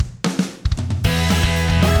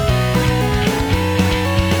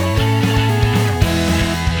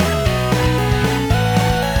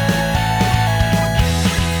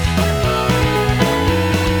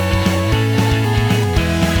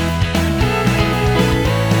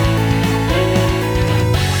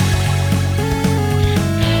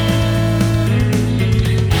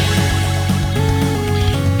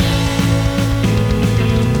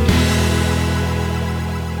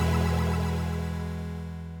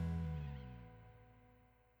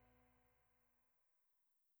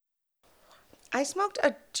I smoked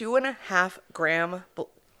a 2.5 gram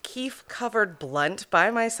keef covered blunt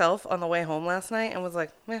by myself on the way home last night and was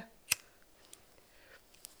like, meh.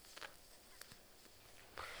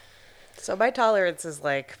 So my tolerance is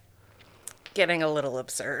like getting a little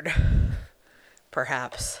absurd,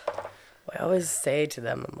 perhaps. I always say to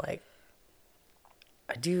them, I'm like,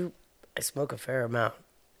 I smoke a fair amount.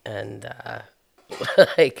 And,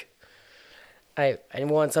 like, I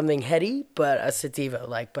want something heady, but a sativa,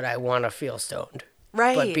 like, but I want to feel stoned.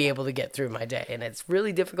 Right. But be able to get through my day. And it's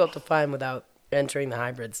really difficult to find without entering the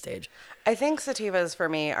hybrid stage. I think sativas for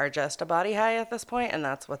me are just a body high at this point, and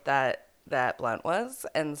that's what that blunt was.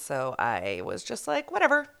 And so I was just like,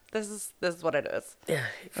 whatever. This is what it is. Yeah,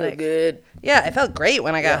 you feel good. Yeah, I felt great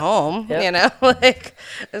when I got home, Yep. you know, like,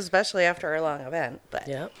 especially after a long event. But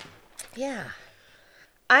yeah.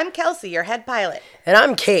 I'm Kelsey, your head pilot. And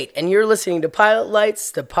I'm Kate, and you're listening to Pilot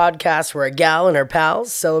Lights, the podcast where a gal and her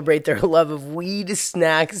pals celebrate their love of weed,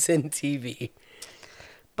 snacks, and TV.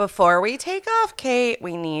 Before we take off, Kate,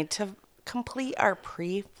 we need to complete our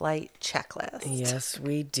pre-flight checklist. Yes,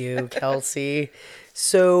 we do, Kelsey.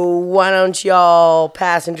 So why don't y'all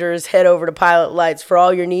passengers head over to Pilot Lights for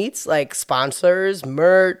all your needs, like sponsors,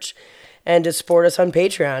 merch, and to support us on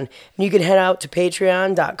Patreon. And you can head out to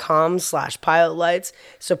patreon.com/pilotlights.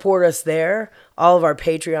 Support us there. All of our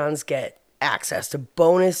Patreons get access to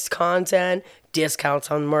bonus content,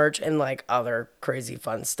 discounts on merch, and like other crazy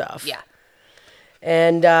fun stuff. Yeah.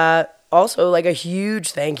 And also, like, a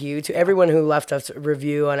huge thank you to everyone who left us a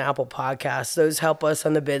review on Apple Podcasts. Those help us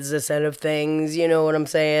on the business end of things. You know what I'm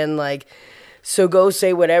saying? Like, so go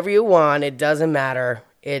say whatever you want. It doesn't matter.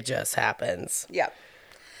 It just happens. Yep.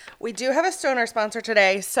 We do have a stoner sponsor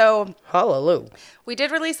today. So Hallelujah. we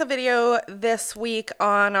did release a video this week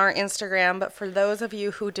on our Instagram, but for those of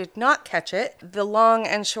you who did not catch it, the long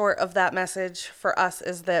and short of that message for us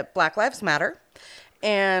is that Black Lives Matter.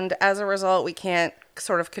 And as a result, we can't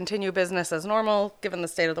sort of continue business as normal given the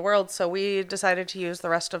state of the world. So we decided to use the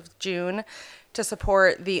rest of June to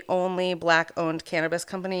support the only Black-owned cannabis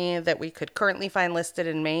company that we could currently find listed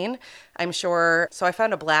in Maine. I'm sure. So I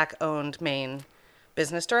found a Black-owned Maine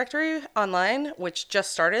business directory online, which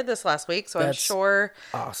just started this last week. So I'm sure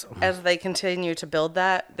awesome. As they continue to build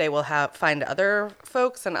that, they will find other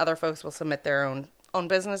folks, and other folks will submit their own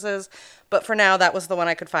businesses. But for now, that was the one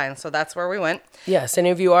I could find. So that's where we went. Yes, and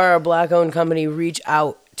if you are a Black-owned company, reach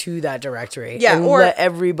out to that directory. Yeah, and let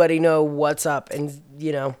everybody know what's up, and,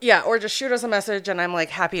 you know. Yeah, or just shoot us a message, and I'm, like,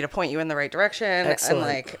 happy to point you in the right direction. Excellent. And,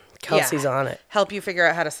 like, Kelsey's on it. Help you figure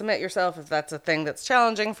out how to submit yourself if that's a thing that's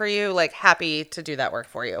challenging for you. Like, happy to do that work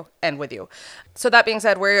for you and with you. So that being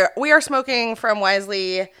said, we are smoking from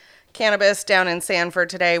Wisely Cannabis down in Sanford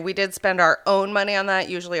today. We did spend our own money on that.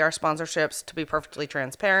 Usually our sponsorships, to be perfectly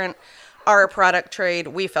transparent, are a product trade.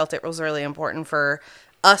 We felt it was really important for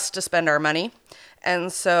us to spend our money.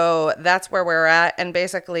 And so that's where we're at. And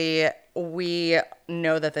basically, we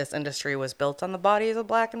know that this industry was built on the bodies of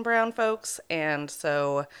Black and brown folks. And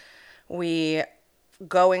so we,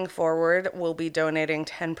 going forward, will be donating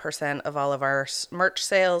 10% of all of our merch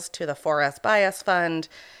sales to the 4S Bias Fund,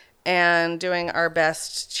 and doing our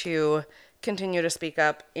best to continue to speak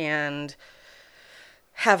up and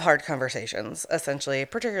have hard conversations, essentially,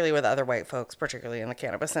 particularly with other white folks, particularly in the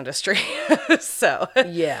cannabis industry. So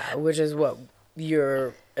yeah, which is what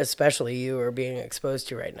especially you are being exposed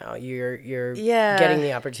to right now. You're getting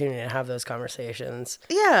the opportunity to have those conversations.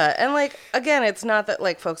 Yeah, and like, again, it's not that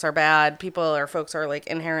like folks are bad people or folks are like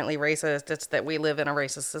inherently racist. It's that we live in a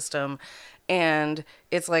racist system, and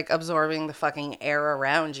it's like absorbing the fucking air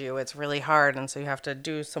around you. It's really hard, and so you have to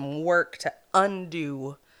do some work to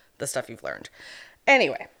undo the stuff you've learned.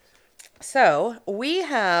 Anyway, so we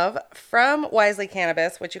have from Wisely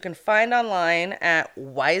Cannabis, which you can find online at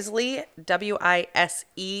Wisely,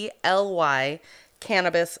 Wisely,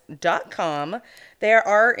 cannabis.com. They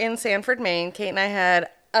are in Sanford, Maine. Kate and I had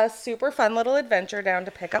a super fun little adventure down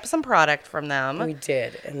to pick up some product from them. We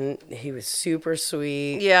did, and he was super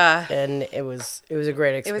sweet. Yeah. And it was a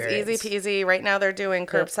great experience. It was easy peasy. Right now they're doing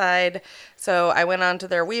curbside. Yep. So I went onto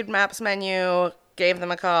their Weed Maps menu, gave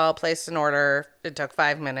them a call, placed an order. It took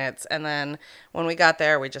 5 minutes. And then when we got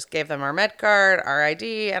there, we just gave them our med card, our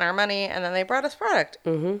ID, and our money. And then they brought us product.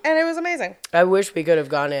 Mm-hmm. And it was amazing. I wish we could have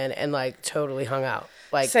gone in and like totally hung out.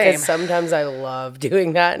 Like, same. 'cause sometimes I love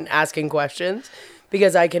doing that and asking questions,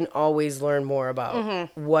 because I can always learn more about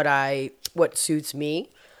what suits me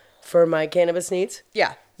for my cannabis needs.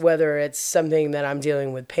 Yeah. Whether it's something that I'm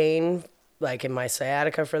dealing with pain, like in my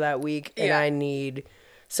sciatica for that week, and I need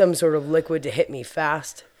some sort of liquid to hit me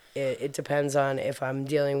fast. It depends on if I'm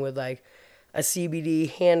dealing with like a CBD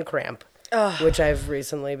hand cramp. which I've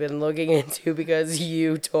recently been looking into because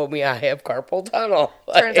you told me I have carpal tunnel.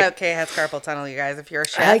 Turns out Kay has carpal tunnel, you guys. If you're a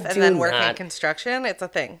chef and then work in construction, it's a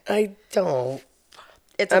thing. I don't.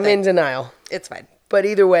 I'm in denial. It's fine. But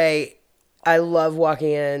either way, I love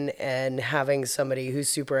walking in and having somebody who's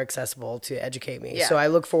super accessible to educate me. Yeah. So I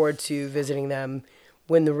look forward to visiting them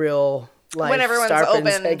when the real life when everyone's starts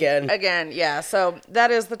open again. Yeah. So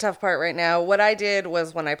that is the tough part right now. What I did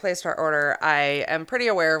was when I placed our order, I am pretty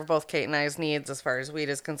aware of both Kate and I's needs as far as weed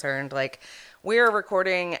is concerned. Like, we are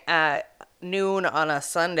recording at noon on a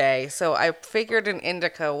Sunday, so I figured an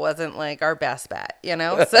indica wasn't like our best bet, you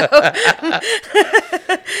know? So,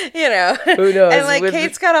 you know. Who knows? And like,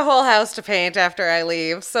 Kate's got a whole house to paint after I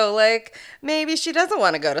leave, so like, maybe she doesn't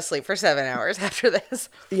want to go to sleep for 7 hours after this.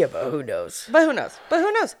 Yeah, but who knows? But who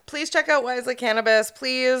knows? Please check out Wisely Cannabis.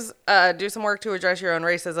 Please do some work to address your own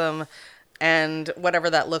racism and whatever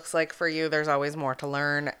that looks like for you. There's always more to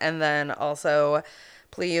learn. And then also,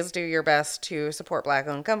 please do your best to support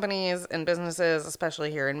Black-owned companies and businesses,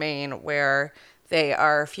 especially here in Maine, where they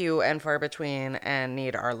are few and far between and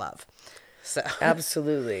need our love. So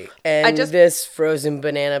absolutely. And this frozen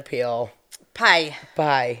banana peel pie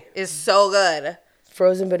is so good.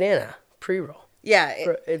 Frozen banana pre-roll. Yeah,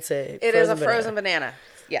 it is a frozen banana.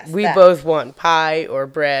 Yes, we both want pie or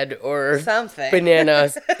bread or something,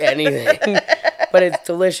 bananas, anything. But it's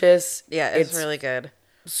delicious. Yeah, it's really good.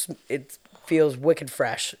 It feels wicked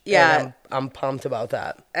fresh. Yeah, and I'm pumped about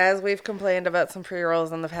that. As we've complained about some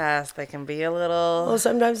pre-rolls in the past, they can be a little. Well,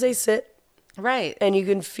 sometimes they sit. Right. And you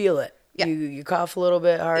can feel it. Yeah. You cough a little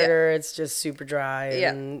bit harder. Yeah. It's just super dry.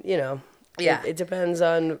 And, you know. Yeah. It depends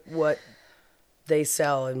on what they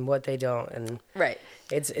sell and what they don't. And right.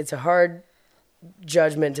 It's a hard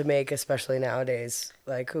judgment to make, especially nowadays.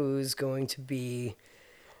 Like, who's going to be,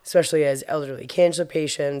 especially as elderly cancer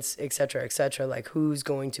patients, et cetera, like, who's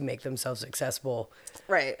going to make themselves accessible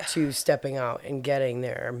to stepping out and getting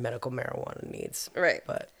their medical marijuana needs. Right.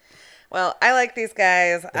 But well, I like these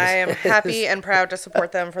guys. I am happy and proud to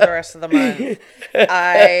support them for the rest of the month.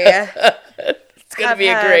 It's going to be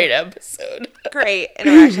a great episode. Great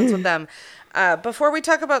interactions with them. Before we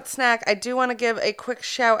talk about snack, I do want to give a quick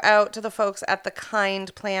shout out to the folks at the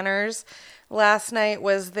Kind Planners. Last night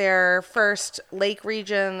was their first Lake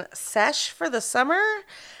Region sesh for the summer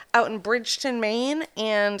out in Bridgeton, Maine,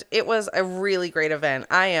 and it was a really great event.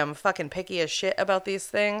 I am fucking picky as shit about these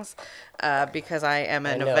things because I am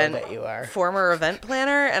former event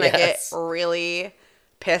planner, and yes. I get really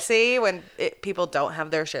pissy when people don't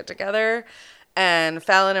have their shit together. And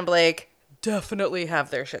Fallon and Blake definitely have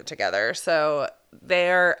their shit together. So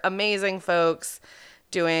they're amazing folks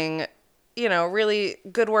doing, you know, really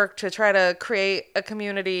good work to try to create a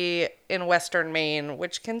community in Western Maine,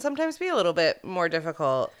 which can sometimes be a little bit more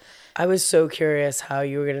difficult. I was so curious how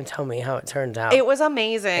you were going to tell me how it turned out. It was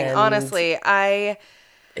amazing. And honestly, I'm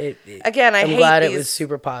hate glad it was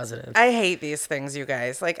super positive. I hate these things, you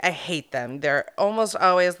guys. Like, I hate them. They're almost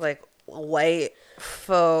always like white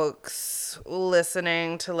folks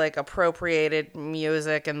listening to like appropriated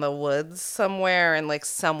music in the woods somewhere, and like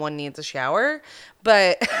someone needs a shower,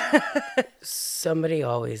 but somebody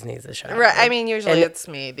always needs a shower. Right. I mean, usually it's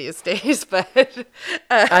me these days, but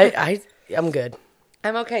I'm good.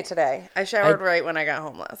 I'm okay today. I showered right when I got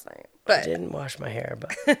home last night, but I didn't wash my hair.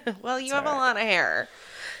 But well, you have a lot of hair.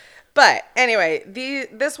 But anyway,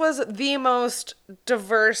 this was the most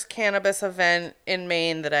diverse cannabis event in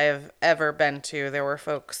Maine that I've ever been to. There were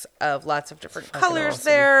folks of lots of different colors awesome.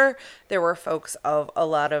 There. There were folks of a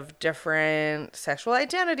lot of different sexual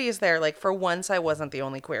identities there. Like, for once, I wasn't the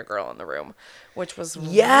only queer girl in the room, which was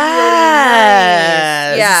really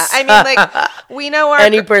nice. Yeah, I mean, like, we know our...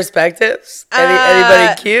 Any perspectives?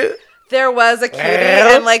 Anybody cute? There was a cutie,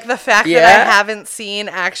 and like the fact that I haven't seen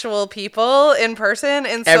actual people in person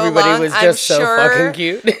in so everybody long, was just so fucking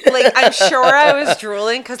cute. Like, I'm sure I was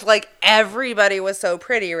drooling because like everybody was so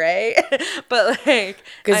pretty, right? But like,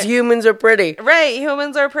 because humans are pretty, right?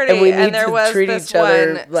 Humans are pretty, and we need to treat each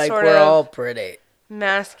other like we're all pretty.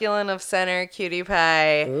 Masculine of center cutie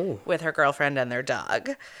pie with her girlfriend and their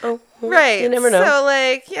dog. Oh, right. You never know. So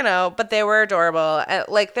like, you know, but they were adorable.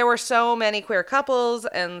 Like, there were so many queer couples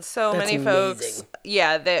and so many folks,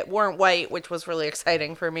 that weren't white, which was really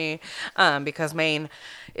exciting for me, because Maine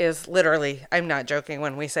is literally, I'm not joking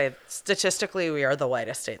when we say statistically we are the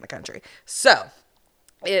whitest state in the country. So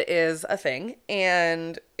it is a thing,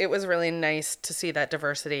 and it was really nice to see that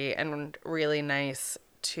diversity, and really nice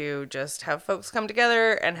to just have folks come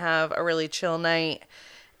together and have a really chill night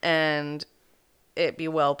and it be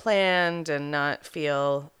well planned and not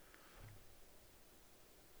feel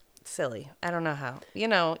silly. I don't know how. You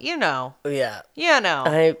know. Yeah. You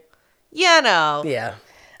know. you know. Yeah.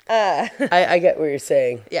 I get what you're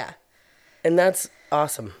saying. Yeah. And that's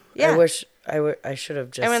awesome. Yeah. I wish I should have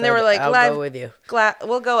just They were like, I'll live, go with you.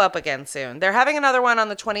 We'll go up again soon. They're having another one on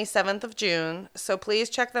the 27th of June. So please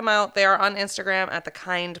check them out. They are on Instagram at The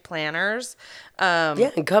Kind Planners. Yeah,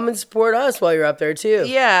 and come and support us while you're up there too.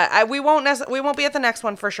 Yeah, we won't be at the next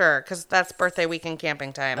one for sure because that's birthday weekend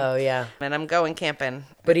camping time. Oh yeah. And I'm going camping.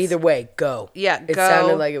 But either way, go. Yeah, It go.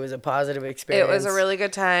 sounded like it was a positive experience. It was a really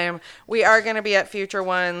good time. We are going to be at future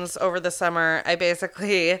ones over the summer. I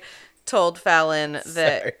basically told Fallon that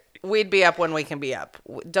Sorry. we'd be up when we can be up.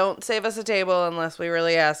 Don't save us a table unless we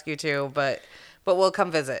really ask you to, but we'll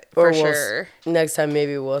come visit for sure. Next time,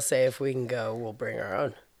 maybe we'll say if we can go, we'll bring our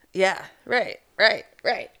own. Yeah, right.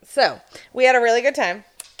 So we had a really good time.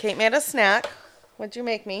 Kate made a snack. What'd you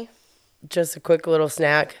make me? Just a quick little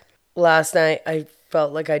snack. Last night, I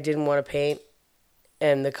felt like I didn't want to paint,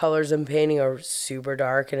 and the colors I'm painting are super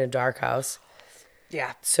dark in a dark house.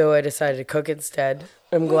 Yeah, So I decided to cook instead.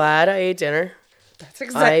 I'm glad I ate dinner. that's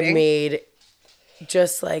exciting. I made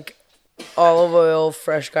just like olive oil,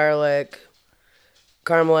 fresh garlic,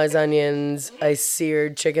 caramelized onions. I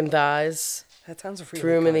seared chicken thighs, That sounds really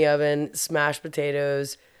threw them in good. the oven, smashed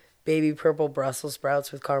potatoes, baby purple Brussels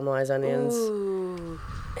sprouts with caramelized onions, Ooh.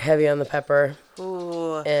 heavy on the pepper.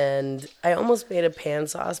 Ooh. And I almost made a pan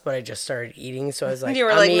sauce, but I just started eating, so I was like, You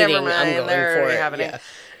were I'm like, eating, never mind. I'm going They're for already it. happening. Yeah.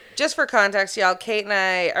 Just for context, y'all, Kate and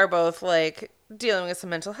I are both like dealing with some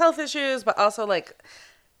mental health issues, but also like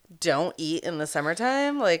don't eat in the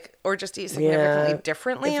summertime, like, or just eat significantly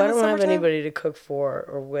differently If in I the don't have summertime. anybody to cook for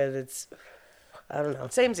or with, it's, I don't know.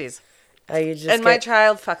 Samesies. I just And my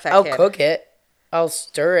child, fuck that I'll kid. cook it. I'll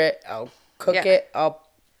stir it. I'll cook Yeah. it. But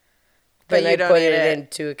But then you I don't put eat it it.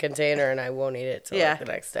 into a container and I won't eat it till Yeah. like the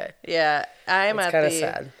next day. Yeah, I'm It's at kind the of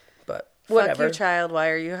sad, but fuck whatever. you, child. Why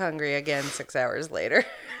are you hungry again? 6 hours later.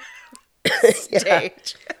 Yeah.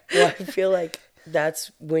 Stage. Well, I feel like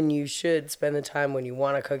that's when you should spend the time when you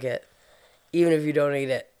want to cook it, even if you don't eat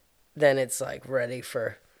it. Then it's like ready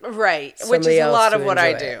for. Right, which Somebody is a else lot to of what I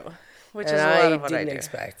enjoy do. it. Which And is a lot I of what I didn't do.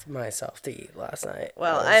 expect myself to eat last night.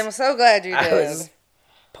 Well, I I'm so glad you I did. was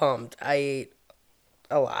pumped. I ate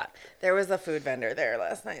a lot. There was a food vendor there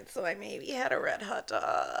last night, so I maybe had a red hot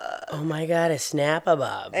dog. Oh my god, a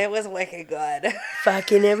Snappa-Bob. It was wicked good.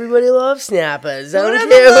 Fucking everybody loves Snappas. I Who don't doesn't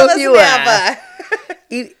care love who a you are.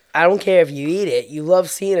 Snappa? I don't care if you eat it. You love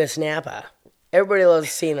seeing a Snappa. Everybody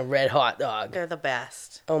loves seeing a red hot dog. They're the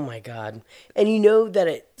best. Oh my god. And you know that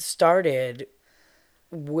it started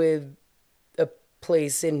with a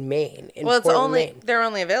place in Maine. In Well, Portland, Maine. they're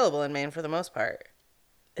only available in Maine for the most part.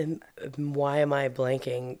 And why am I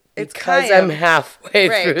blanking? It's Because kind I'm of- halfway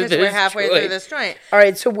Right, through because this we're halfway joint. through this joint. All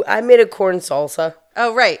right, so I made a corn salsa.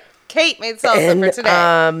 Oh, right. Kate made salsa for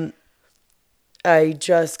today. I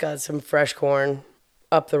just got some fresh corn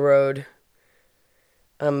up the road.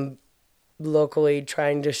 I'm locally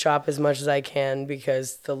trying to shop as much as I can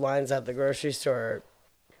because the lines at the grocery store are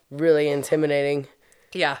really intimidating.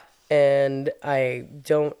 Yeah. And I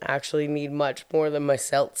don't actually need much more than my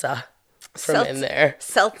seltzer from in there.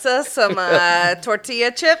 Salsa, some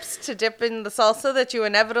tortilla chips to dip in the salsa that you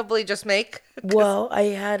inevitably just make. Well, I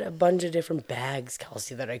had a bunch of different bags,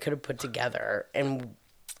 Kelsey, that I could have put together, and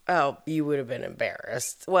Oh, you would have been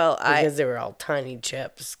embarrassed. well, Because they were all tiny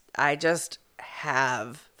chips. I just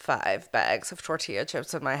have 5 bags of tortilla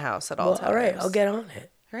chips in my house at all Well, times. all right, I'll get on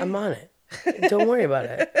it. Right. I'm on it. Don't worry about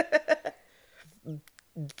it.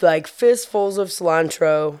 Like fistfuls of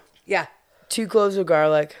cilantro, Yeah. 2 cloves of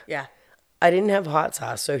garlic. Yeah. I didn't have hot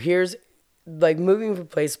sauce, so here's like moving from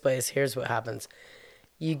place to place. Here's what happens: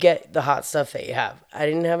 you get the hot stuff that you have. I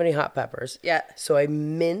didn't have any hot peppers. Yeah. So I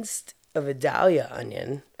minced a Vidalia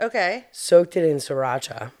onion, Okay. soaked it in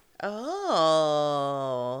sriracha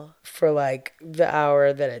Oh. for like the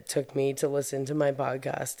hour that it took me to listen to my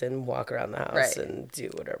podcast and walk around the house Right. and do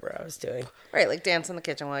whatever I was doing. Right, like dance in the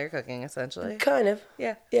kitchen while you're cooking, essentially. Kind of.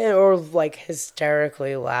 Yeah. Yeah, or like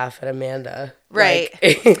hysterically laugh at Amanda. Right.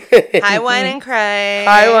 Like, Hi, wine and crime.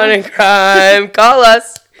 Hi, One in Crime. Call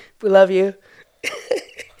us. We love you.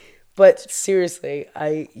 But seriously,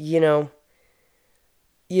 you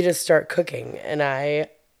just start cooking. And I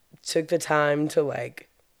took the time to I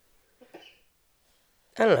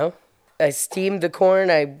don't know. I steamed the corn.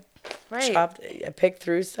 I Right. chopped. I picked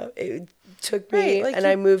through stuff. It took me, Right, like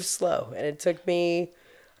I moved slow. And it took me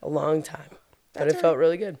a long time. But That's it felt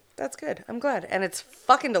really good. That's good. I'm glad. And it's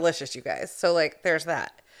fucking delicious, you guys. So, there's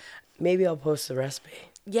that. Maybe I'll post the recipe.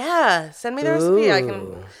 Yeah, send me the recipe. I can.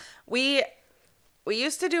 Ooh. We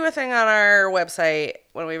used to do a thing on our website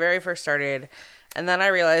when we very first started, And then I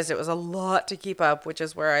realized it was a lot to keep up, which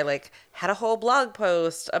is where I like had a whole blog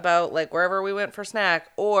post about like wherever we went for snack,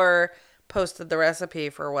 or posted the recipe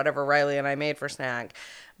for whatever Riley and I made for snack.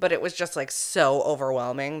 But it was just like so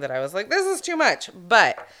overwhelming that I was like, this is too much.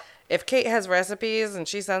 But if Kate has recipes and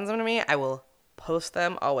she sends them to me, I will post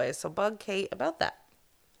them always. So bug Kate about that.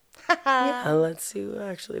 Yeah, let's see who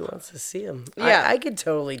actually wants to see them. Yeah. I could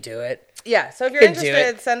totally do it. Yeah, so if you're Could do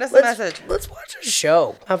interested, it. send us a Let's- message. Let's watch a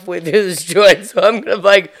show halfway through this joint, so I'm gonna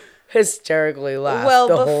like hysterically laugh. Well,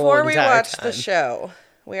 the whole before we entire watch time. the show,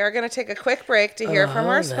 we are going to take a quick break to hear from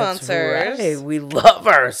our That's sponsors. right. We love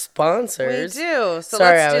our We sponsors. do. So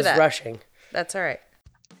Sorry, let's do I was that. rushing. That's all right.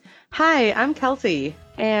 Hi, I'm Kelsey,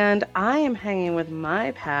 and I am hanging with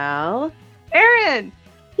my pal, Erin!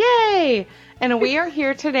 Yay! And we are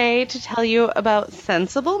here today to tell you about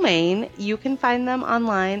Sensible Maine. You can find them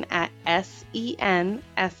online at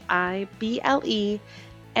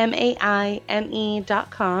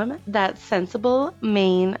Sensiblemaine.com. That's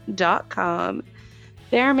sensiblemaine.com.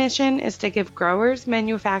 Their mission is to give growers,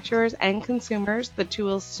 manufacturers, and consumers the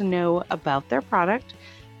tools to know about their product.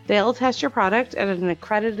 They'll test your product at an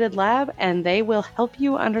accredited lab, and they will help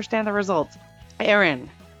you understand the results. Erin,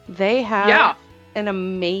 they have an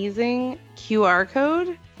amazing QR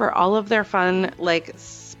code for all of their fun, like,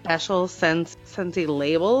 special Scentsy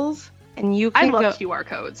labels. And you can I love QR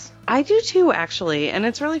codes. I do too, actually. And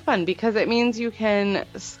it's really fun because it means you can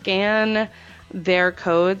scan their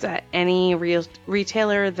codes at any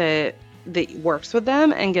retailer that works with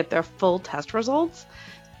them and get their full test results.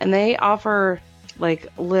 And they offer like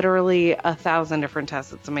literally 1,000 different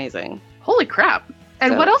tests. It's amazing. Holy crap.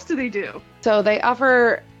 And So- what else do they do? So they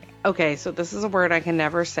offer, okay, so this is a word I can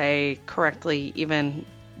never say correctly, even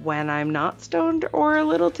when I'm not stoned or a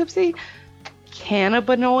little tipsy.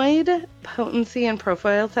 Cannabinoid potency and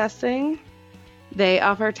profile testing. They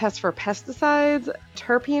offer tests for pesticides,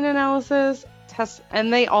 terpene analysis, tests,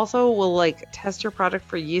 and they also will like test your product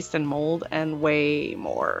for yeast and mold and way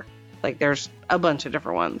more. Like there's a bunch of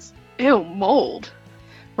different ones. Ew, mold.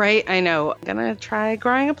 Right, I know. I'm gonna try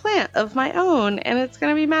growing a plant of my own, and it's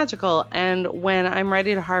gonna be magical. And when I'm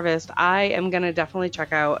ready to harvest, I am gonna definitely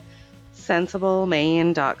check out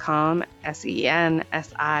sensiblemaine.com,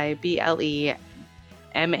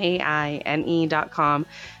 Sensiblemaine.com,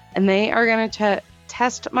 and they are gonna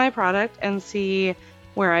test my product and see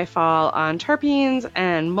where I fall on terpenes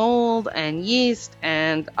and mold and yeast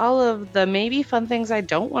and all of the maybe fun things I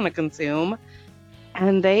don't want to consume.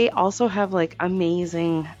 And they also have like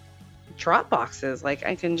amazing drop boxes. Like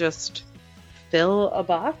I can just fill a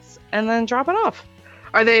box and then drop it off.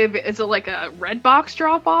 Is it like a red box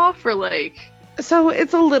drop off or like? So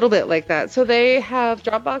it's a little bit like that. So they have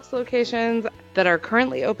Dropbox locations that are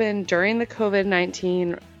currently open during the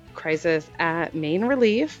COVID-19 crisis at Maine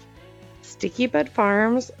Relief, Sticky Bud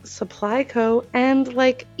Farms, Supply Co., and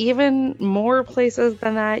like even more places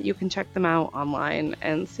than that. You can check them out online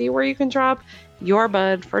and see where you can drop your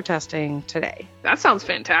bud for testing today. That sounds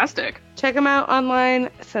fantastic. Check them out online,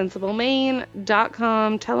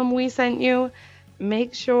 sensiblemaine.com. Tell them we sent you.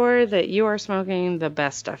 Make sure that you are smoking the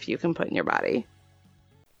best stuff you can put in your body.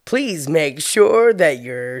 Please make sure that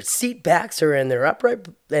your seat backs are in their upright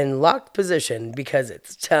and locked position because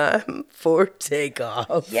it's time for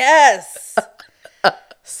takeoff. Yes!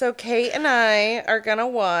 So Kate and I are going to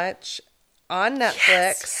watch on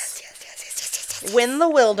Netflix Win the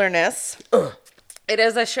Wilderness. It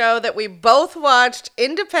is a show that we both watched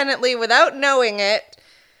independently without knowing it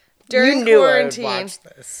during you knew quarantine. I would watch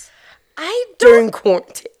this. I During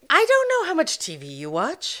quarantine. don't know how much TV you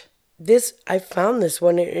watch. I found this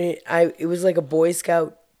one. It was like a Boy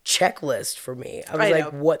Scout checklist for me. I was I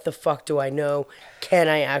like, know. what the fuck do I know? Can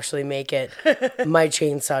I actually make it? My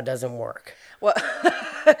chainsaw doesn't work. Well,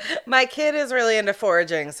 my kid is really into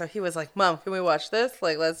foraging, so he was like, Mom, can we watch this?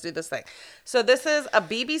 Like, let's do this thing. So this is a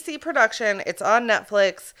BBC production. It's on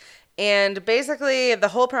Netflix. And basically, the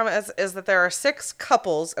whole premise is that there are 6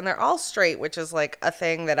 couples, and they're all straight, which is like a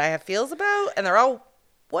thing that I have feels about. And they're all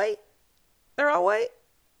white. They're all white.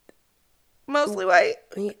 Mostly white.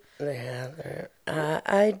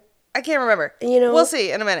 I can't remember. You know, we'll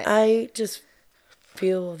see in a minute. I just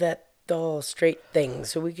feel that they're all straight things,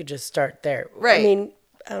 so we could just start there. Right. I mean,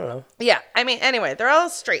 I don't know. Yeah. I mean, anyway, they're all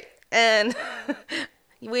straight. And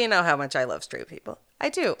we know how much I love straight people. I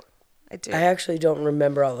do. I actually don't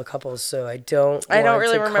remember all the couples, so I don't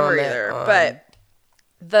really remember either. But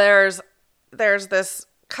there's this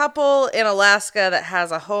couple in Alaska that has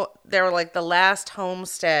they were like the last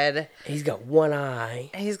homestead. He's got one eye.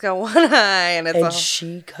 He's got one eye, and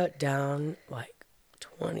she cut down like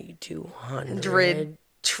 2,200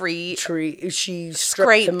 tree. She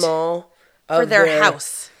stripped them all for of their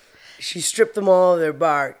house. She stripped them all of their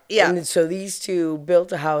bark. Yeah. And so these two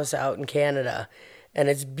built a house out in Canada, and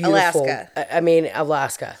it's beautiful. Alaska. I mean,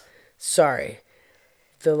 Alaska. Sorry.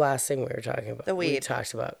 The last thing we were talking about. The weed. We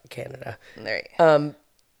talked about Canada. There you go.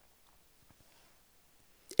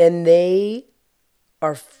 And they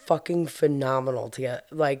are fucking phenomenal together.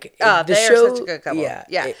 Like, Oh, the they show, are such a good couple.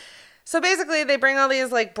 Yeah. So basically, they bring all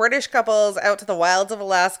these like British couples out to the wilds of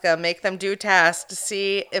Alaska, make them do tasks to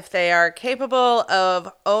see if they are capable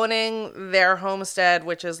of owning their homestead,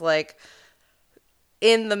 which is like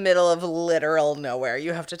in the middle of literal nowhere.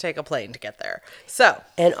 You have to take a plane to get there. So,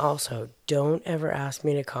 And also, don't ever ask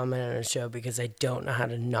me to comment on a show because I don't know how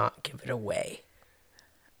to not give it away.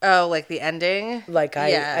 oh, like the ending? Like,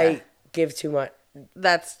 I give too much.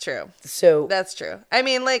 That's true. So, That's true. I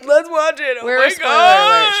mean, like, let's watch it. Oh we're my a spoiler alert.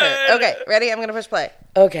 God. Sure. Okay, ready? I'm going to push play.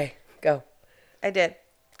 Okay, go. I did.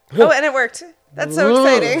 Oh, and it worked. That's so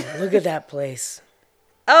exciting. Look at that place.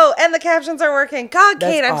 Oh, and the captions are working. God,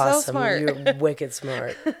 That's Kate, I'm awesome. so smart. You're wicked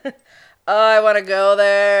smart. Oh, I want to go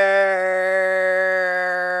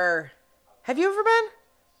there. Have you ever been?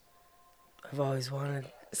 I've always wanted.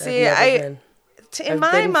 See, I've never been. In I've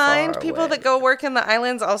my been mind, far people away. that go work in the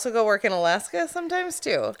islands also go work in Alaska sometimes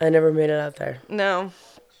too. I never made it out there. No.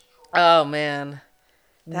 Oh man.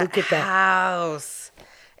 Look at that. house.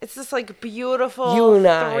 It's this like beautiful You and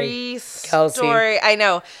I, three-story. I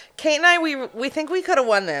know. Kate and I, we think we could have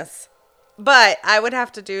won this, but I would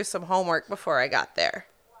have to do some homework before I got there.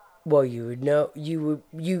 Well, you would know. You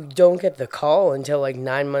don't get the call until like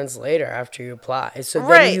 9 months later after you apply. So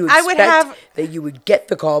Right. then you I expect would have- that you would get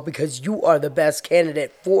the call because you are the best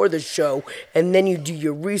candidate for the show, and then you do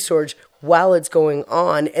your research while it's going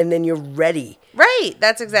on, and then you're ready. Right.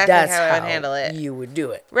 That's exactly That's how I would handle it. You would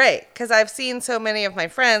do it. Right, because I've seen so many of my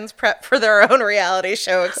friends prep for their own reality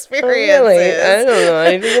show Oh, experiences. really? I don't know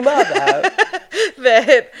anything about that.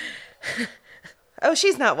 That oh,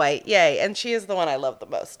 she's not white, yay, and she is the one I love the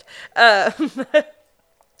most.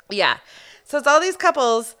 Yeah, so it's all these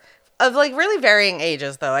couples of like really varying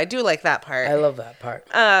ages, though. I do like that part. I love that part.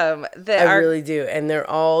 That I are really do. And they're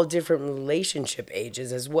all different relationship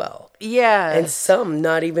ages as well. yeah, And some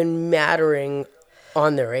not even mattering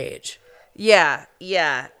on their age. yeah.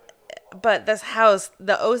 But this house,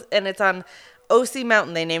 and it's on OC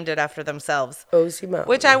Mountain. They named it after themselves. OC Mountain.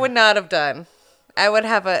 Which I would not have done. I would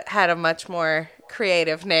have had a much more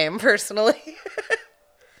creative name, personally.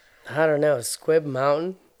 I don't know. Squib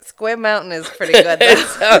Mountain? Squib Mountain is pretty good, though.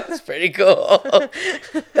 Sounds pretty cool.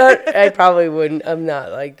 I probably wouldn't. I'm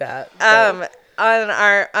not like that. But,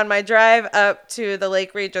 On my drive up to the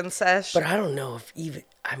Lake Region sesh. but I don't know if even,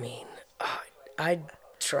 I mean, I'd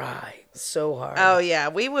try so hard. Oh, yeah,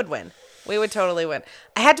 we would win. We would totally win.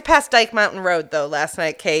 I had to pass Dyke Mountain Road, though, last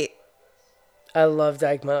night, Kate. I love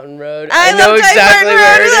Dyke Mountain Road. I know love Dyke exactly Mountain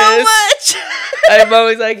where Road it so is. much. I'm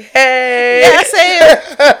always like, hey. Yeah,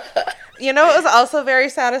 same. You know, it was also very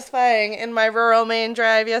satisfying in my rural Maine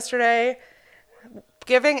drive yesterday,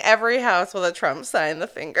 giving every house with a Trump sign the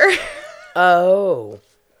finger. Oh.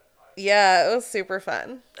 Yeah, it was super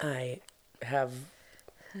fun. I have.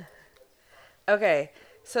 Okay,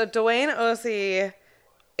 so Dwayne Ossie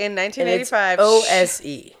in And it's 1985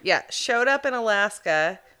 OSE. yeah, showed up in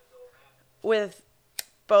Alaska with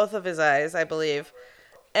both of his eyes, I believe,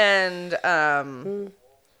 and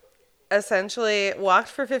essentially walked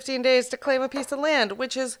for 15 days to claim a piece of land,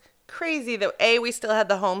 which is crazy that we still had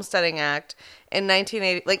the Homesteading Act in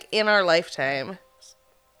 1980, like in our lifetime.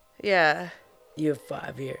 Yeah, You have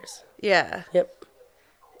 5 years. yeah, Yep.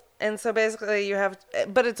 and so basically you have,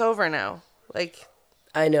 but it's over now. Like,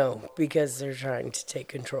 I know, because they're trying to take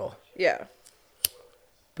control. yeah.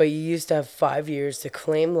 But you used to have 5 years to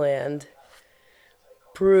claim land,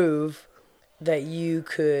 prove that you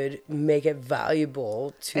could make it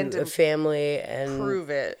valuable to And to a family, and prove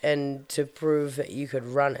it. and to prove that you could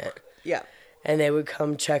run it. Yeah. And they would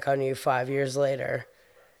come check on you 5 years later,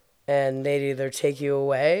 and they'd either take you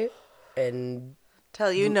away, and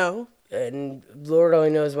Tell you no. Lord only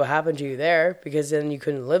knows what happened to you there, because then you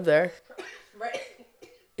couldn't live there. Right.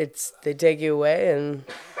 They take you away, and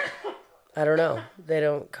I don't know. They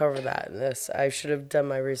don't cover that in this. I should have done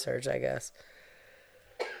my research, I guess.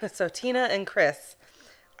 So Tina and Chris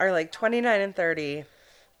are like 29 and 30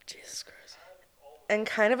 Jesus Christ. and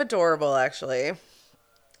kind of adorable, actually.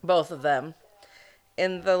 Both of them.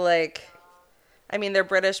 In the like, I mean, they're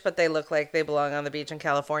British, but they look like they belong on the beach in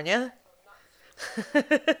California.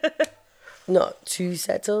 Not too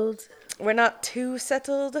settled. We're not too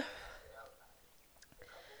settled.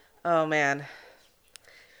 Oh, man.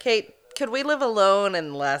 Kate, could we live alone in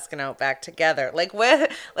Alaskan Outback together? Like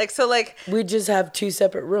what? Like so like We just have 2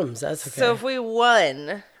 separate rooms. That's okay. so if we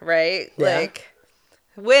won, right? Yeah. Like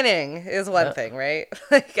winning is one thing, right?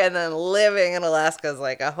 Like and then living in Alaska is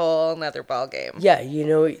like a whole nother ball game. Yeah, you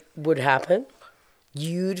know what would happen?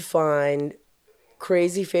 You'd find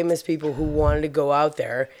crazy famous people who wanted to go out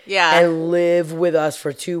there Yeah. and live with us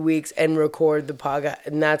for 2 weeks and record the podcast,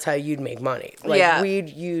 and that's how you'd make money. Like Yeah.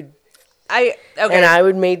 you'd Okay. and I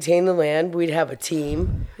would maintain the land. We'd have a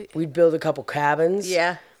team. We'd build a couple cabins.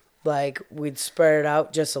 Yeah. Like we'd spread it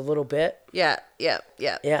out just a little bit. Yeah. Yeah.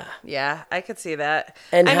 I could see that.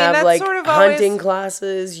 And I mean, have that's like sort of hunting always,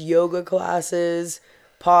 classes, yoga classes,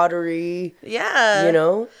 pottery, yeah. you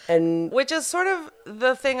know, and Which is sort of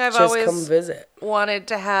the thing I've just always come visit. wanted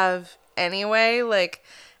to have anyway. Like,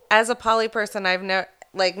 as a poly person,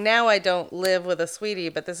 like now I don't live with a sweetie,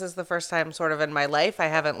 but this is the first time sort of in my life I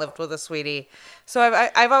haven't lived with a sweetie. So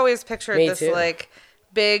I've always pictured Me this too. like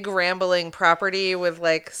big rambling property with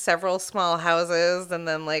like several small houses and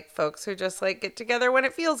then like folks who just like get together when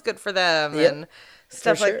it feels good for them Yep, and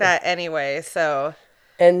stuff for like sure. that anyway. So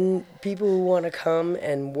And people who want to come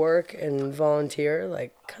and work and volunteer,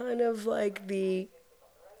 like kind of like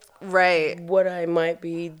right. what I might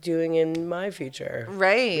be doing in my future.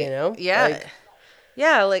 Right. You know? Yeah. Like,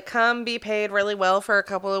 Yeah, like come be paid really well for a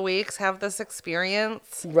couple of weeks, have this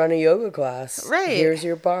experience. run a yoga class. Right. Here's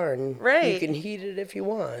your barn. Right. You can heat it if you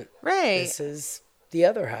want. Right. This is the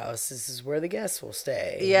other house. This is where the guests will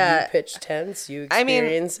stay. Yeah. You pitch tents. You I mean,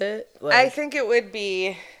 experience it. Like, I think it would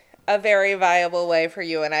be a very viable way for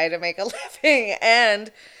you and I to make a living and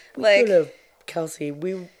like could have, Kelsey,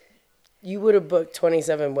 you would have booked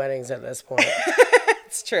 27 weddings at this point.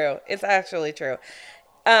 it's true. It's actually true.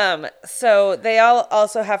 So they all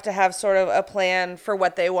also have to have sort of a plan for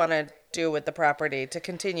what they want to do with the property to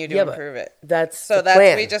continue to Yeah, but improve it. That's So the that's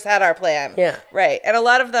plan. we just had our plan. Yeah. Right. And a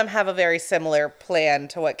lot of them have a very similar plan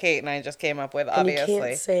to what Kate and I just came up with, And you obviously.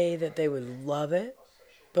 can't say that they would love it,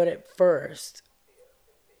 but at first,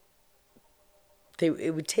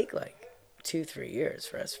 it would take like 2-3 years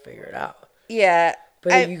for us to figure it out. Yeah.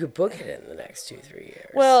 But you could book it in the next 2-3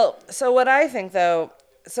 years. Well, so what I think though,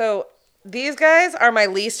 so these guys are my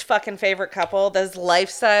least fucking favorite couple. This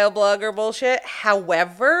lifestyle blogger bullshit.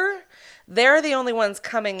 However, they're the only ones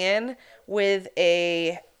coming in with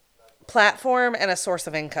a platform and a source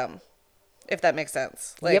of income, if that makes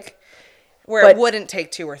sense. Like, Yep. where But it wouldn't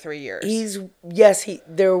take 2 or 3 years.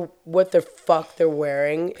 they're what the fuck they're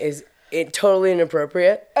wearing is totally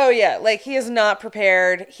inappropriate. Oh yeah, like he is not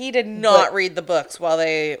prepared. He did not But- read the books while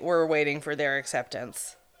they were waiting for their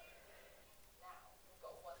acceptance.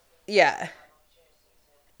 Yeah.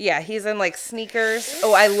 Yeah, he's in like sneakers.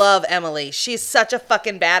 Oh, I love Emily. She's such a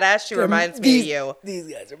fucking badass. She reminds me of you. These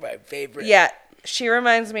guys are my favorite. Yeah, she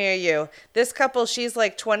reminds me of you. This couple, she's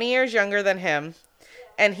like 20 years younger than him.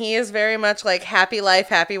 And he is very much like happy life,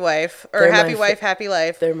 happy wife. Or They're my happy wife, happy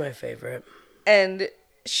life. They're my favorite. And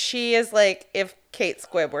she is like if Kate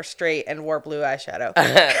Squibb were straight and wore blue eyeshadow.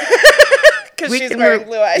 Because she's wearing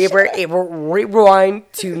blue eyeshadow. Rewind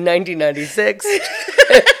to 1996.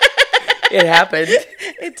 It happened.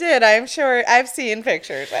 It did. I'm sure. I've seen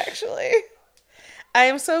pictures, actually. I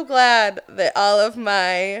am so glad that all of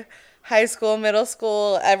my high school, middle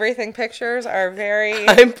school, everything pictures are very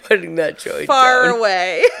I'm putting that joint far down.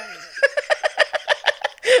 away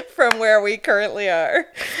from where we currently are.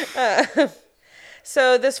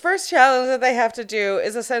 So this first challenge that they have to do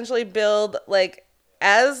is essentially build, like,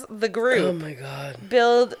 as the group, Oh my god.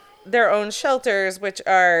 build their own shelters, which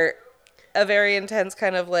are a very intense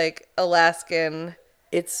kind of like Alaskan.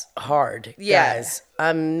 It's hard, Yeah. guys.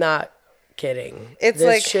 I'm not kidding. It's this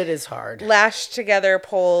like shit is hard. Lashed together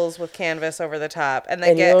poles with canvas over the top, and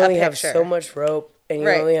they And you get a only have picture. so much rope, and you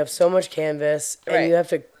Right. only have so much canvas, and Right. you have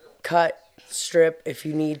to cut, strip if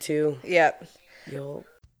you need to. Yep. You'll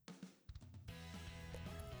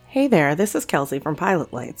Hey there, this is Kelsey from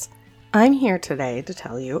Pilot Lights. I'm here today to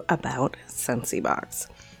tell you about SensiBox.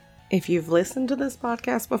 If you've listened to this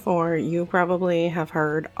podcast before, you probably have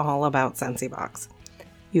heard all about SensiBox.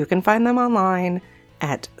 You can find them online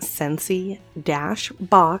at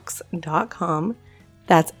sensi-box.com.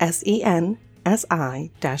 That's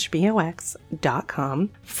sensi-box.com.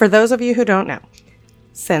 For those of you who don't know,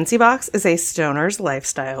 SensiBox is a stoner's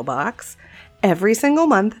lifestyle box. Every single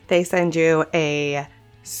month, they send you a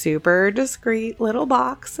super discreet little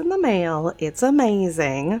box in the mail. It's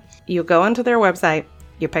amazing. You go onto their website,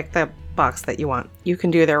 you pick the box that you want. You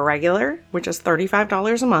can do their regular, which is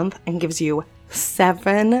 $35 a month and gives you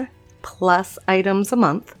 7+ items a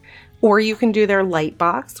month. Or you can do their light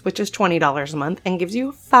box, which is $20 a month and gives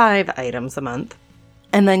you 5 items a month.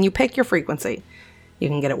 And then you pick your frequency. You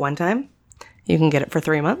can get it one time. You can get it for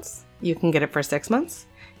 3 months. You can get it for 6 months.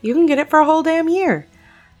 You can get it for a whole damn year.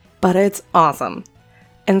 But it's awesome.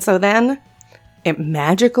 And so then it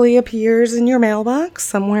magically appears in your mailbox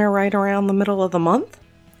somewhere right around the middle of the month,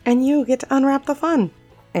 and you get to unwrap the fun.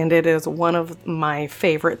 And it is one of my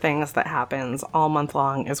favorite things that happens all month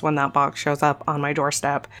long is when that box shows up on my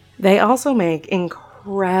doorstep. They also make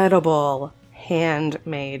incredible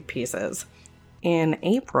handmade pieces. In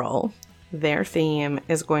April, their theme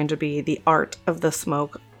is going to be the Art of the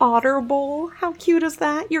Smoke Otter Bowl. How cute is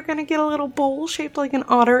that? You're going to get a little bowl shaped like an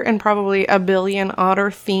otter and probably a billion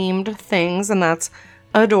otter-themed things, and that's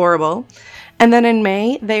adorable. And then in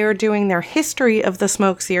May, they are doing their History of the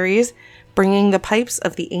Smoke series, bringing the pipes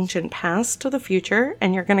of the ancient past to the future,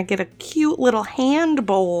 and you're going to get a cute little hand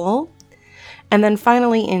bowl. And then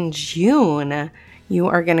finally in June, you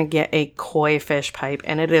are going to get a koi fish pipe,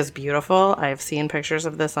 and it is beautiful. I've seen pictures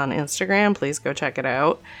of this on Instagram. Please go check it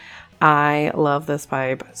out. I love this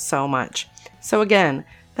pipe so much. So again,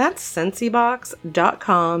 that's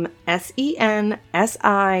sensibox.com,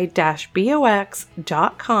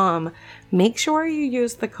 sensi-box.com. Make sure you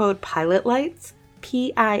use the code PILOTLIGHTS,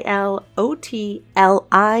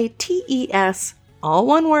 PILOTLITES, all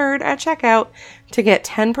one word at checkout to get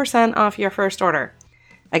 10% off your first order.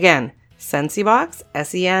 Again, Sensibox,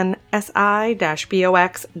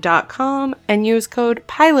 sensi-box.com, and use code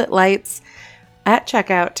PILOTLIGHTS at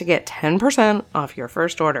checkout to get 10% off your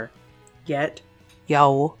first order. Get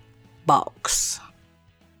yo box.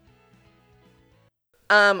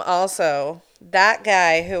 Also, that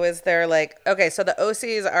guy who is there, like, okay, so the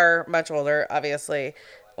OCs are much older, obviously.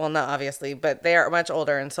 Well, not obviously, but they are much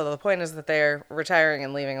older. And so the point is that they're retiring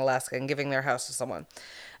and leaving Alaska and giving their house to someone.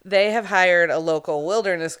 They have hired a local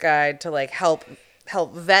wilderness guide to like help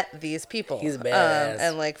vet these people. He's badass.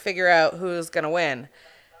 And like figure out who's going to win.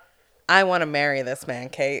 I want to marry this man,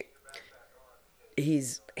 Kate.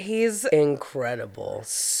 He's So incredible.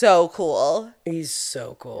 cool. He's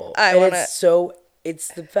so cool. It's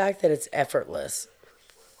the fact that it's effortless.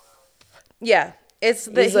 Yeah. It's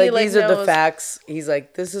that he's like, these are the facts. He's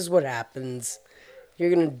like, this is what happens.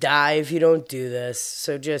 You're going to die if you don't do this.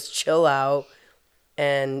 So just chill out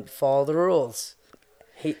and follow the rules.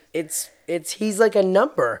 He's like a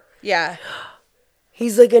number. Yeah.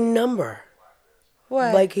 He's like a number.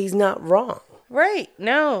 What? Like he's not wrong. Right.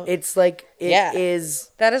 No. It's like, it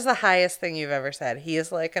is. That is the highest thing you've ever said. He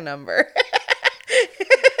is like a number.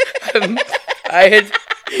 I had.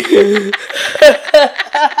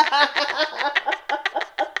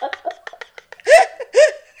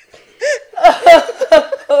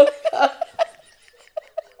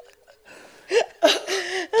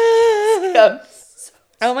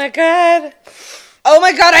 Oh my god. Oh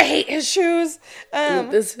my god, I hate his shoes.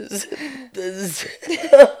 This is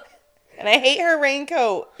and I hate her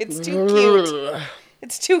raincoat. It's too cute.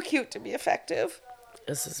 It's too cute to be effective.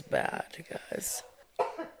 This is bad, guys.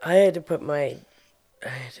 I had to put my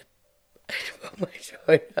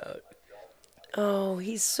joint out. Oh,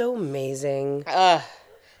 he's so amazing. And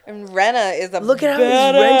Renna is a Look at how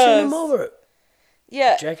badass. he's wrenching him over.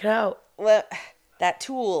 Yeah. Check it out. Well, that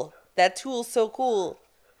tool's so cool.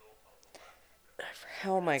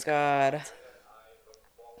 Oh my god.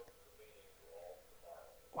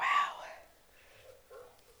 Wow.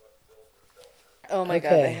 Oh my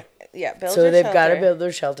god. Build so your they've shelter. got to build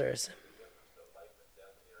their shelters.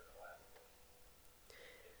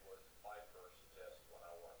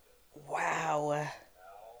 Wow.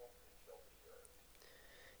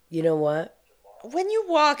 You know what? When you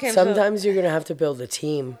walk into Sometimes you're going to have to build a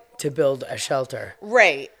team to build a shelter.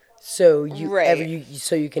 Right. So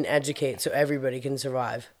so you can educate so everybody can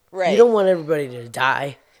survive. Right. You don't want everybody to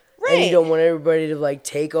die. Right. And you don't want everybody to like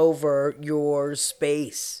take over your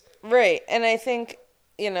space. Right. And I think,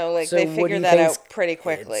 they So what do figure you that think's- out pretty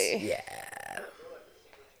quickly.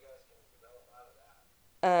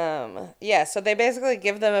 Yeah, so they basically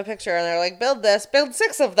give them a picture and they're like, build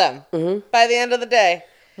 6 of them by the end of the day.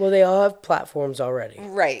 Well, they all have platforms already.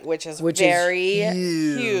 Right, which is very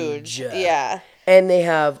huge. Yeah. And they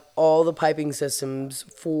have all the piping systems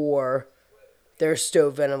for their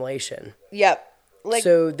stove ventilation. Yep.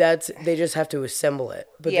 So they just have to assemble it,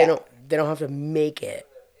 but they don't have to make it.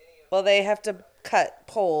 Well, they have to cut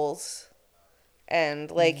poles and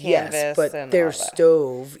lay canvas. Yes, but and their all that.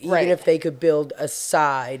 stove, even Right. if they could build a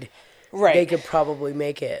side, they could probably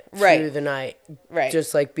make it through the night. Right.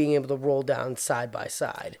 Just like being able to roll down side by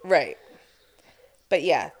side. Right. But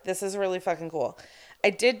yeah, this is really fucking cool. I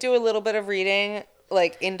did do a little bit of reading,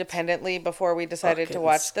 independently before we decided to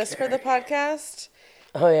watch this for the podcast.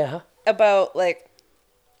 Oh, yeah? About,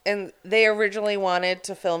 And they originally wanted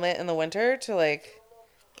to film it in the winter to, like,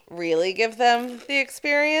 really give them the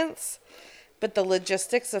experience. But the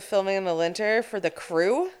logistics of filming in the winter for the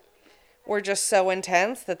crew were just so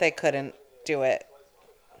intense that they couldn't do it.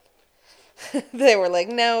 They were like,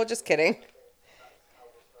 no, just kidding.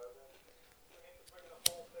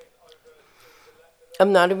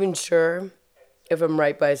 I'm not even sure if I'm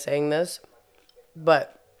right by saying this,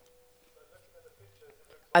 but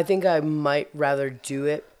I think I might rather do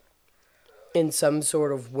it in some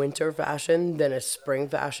sort of winter fashion than a spring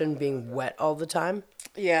fashion being wet all the time.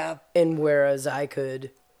 Yeah. And whereas I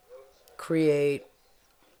could create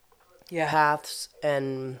paths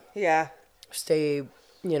and Yeah. stay,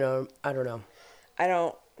 I don't know.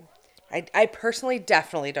 I personally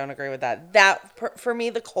definitely don't agree with that. That, for me,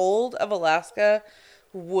 the cold of Alaska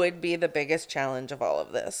would be the biggest challenge of all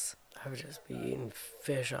of this. I would just be eating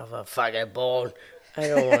fish off a fucking bone. I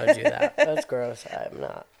don't want to do that. That's gross. I'm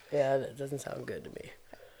not. Yeah, that doesn't sound good to me.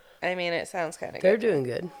 I mean, it sounds kind of good. They're doing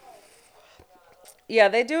good. Yeah,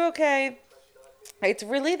 they do okay. It's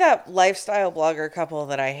really that lifestyle blogger couple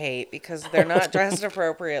that I hate because they're not dressed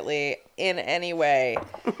appropriately in any way.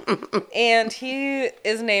 And he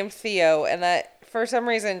is named Theo, and that, for some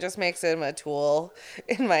reason, just makes him a tool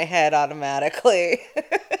in my head automatically.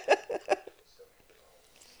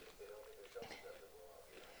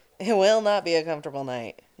 It will not be a comfortable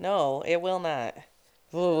night. No, it will not.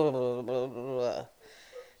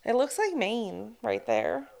 It looks like Maine right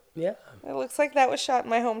there. Yeah. It looks like that was shot in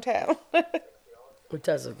my hometown. It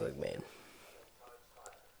does look like Maine.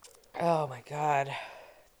 Oh my god.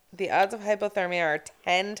 The odds of hypothermia are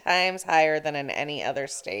 10 times higher than in any other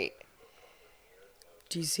state.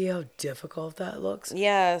 Do you see how difficult that looks?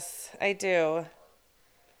 Yes, I do.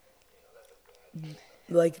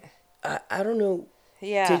 Like, I don't know.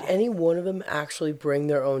 Yeah. Did any one of them actually bring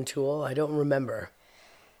their own tool? I don't remember.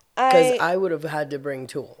 Because I would have had to bring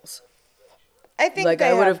tools. I think like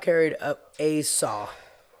I would have carried a saw,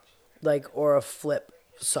 like, or a flip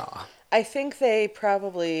saw. I think they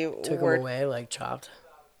probably took them away, like chopped.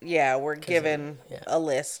 Yeah, we're given a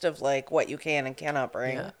list of like what you can and cannot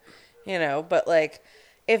bring. Yeah. But like,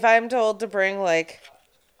 if I'm told to bring like,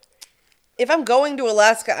 if I'm going to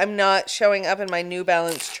Alaska, I'm not showing up in my New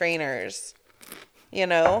Balance trainers.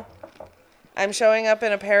 I'm showing up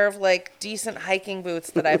in a pair of like decent hiking boots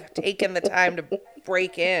that I've taken the time to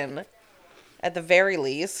break in. At the very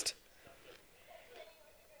least.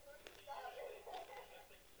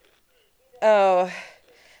 Oh,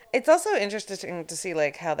 it's also interesting to see,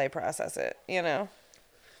 like, how they process it,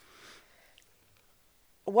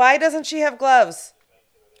 Why doesn't she have gloves?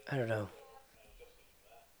 I don't know.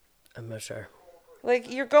 I'm not sure.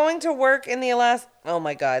 Like, you're going to work in the Alaska... Oh,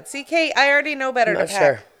 my God. See, Kate, I already know better to pack.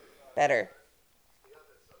 Sure. Better.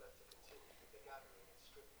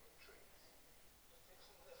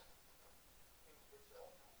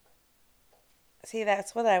 See,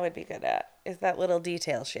 that's what I would be good at, is that little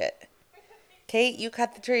detail shit. Kate, you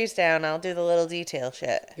cut the trees down. I'll do the little detail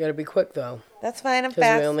shit. You gotta be quick, though. That's fine. I'm fast.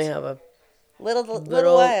 Because we only have a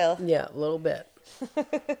little while. Yeah, a little bit.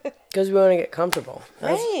 Because we want to get comfortable.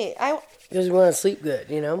 Right. Because we want to sleep good,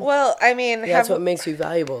 Well, I mean... that's what makes you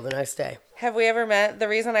valuable the next day. Have we ever met? The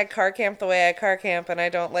reason I car camp the way I car camp and I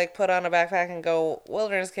don't, like, put on a backpack and go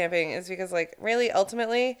wilderness camping is because, like, really,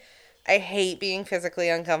 ultimately... I hate being physically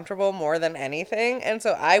uncomfortable more than anything, and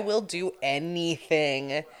so I will do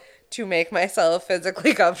anything to make myself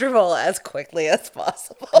physically comfortable as quickly as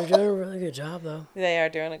possible. They're doing a really good job, though. They are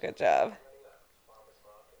doing a good job.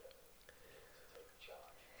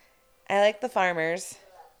 I like the farmers.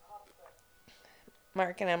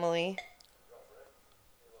 Mark and Emily.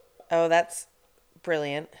 Oh,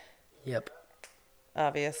 brilliant. Yep.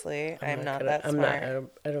 Obviously, I'm not that smart.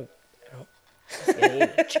 I don't. I need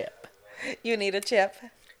a chip. You need a chip.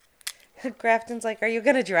 Grafton's like, are you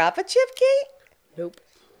going to drop a chip, Kate? Nope.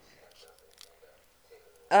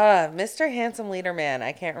 Mr. Handsome Leader Man.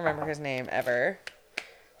 I can't remember his name ever.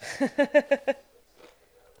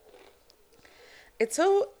 It's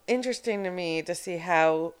so interesting to me to see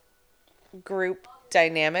how group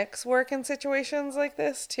dynamics work in situations like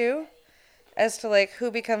this, too. As to, like,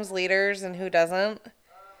 who becomes leaders and who doesn't.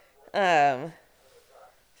 I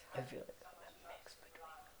feel like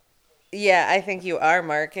yeah, I think you are,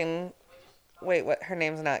 Mark. And wait, what? Her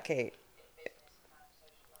name's not Kate.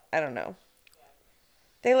 I don't know.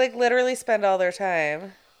 They, like, literally spend all their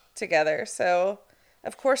time together. So,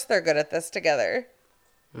 of course they're good at this together.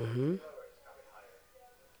 Mm-hmm.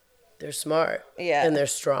 They're smart. Yeah. And they're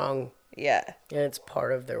strong. Yeah. And it's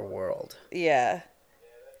part of their world. Yeah.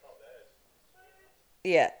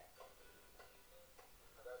 Yeah.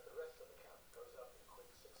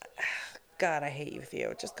 God, I hate you,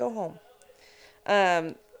 Theo. Just go home.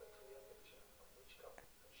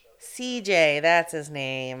 CJ, that's his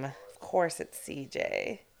name. Of course it's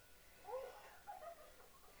CJ.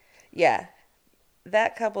 Yeah,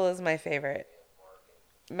 that couple is my favorite.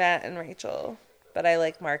 Matt and Rachel. But I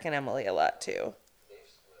like Mark and Emily a lot too.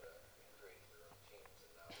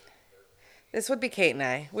 This would be Kate and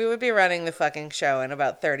I. We would be running the fucking show in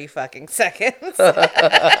about 30 fucking seconds.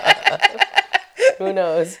 Who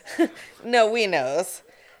knows? No, we knows.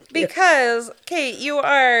 Because, Kate, you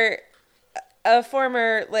are a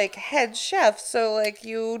former, like, head chef, so, like,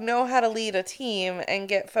 you know how to lead a team and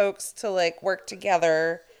get folks to, like, work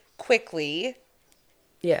together quickly.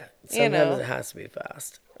 Yeah, You sometimes know. it has to be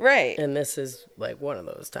fast. Right. And this is like one of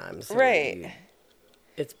those times. where Right.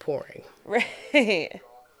 it's pouring. Right.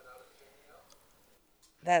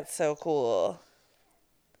 That's so cool.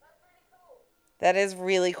 That is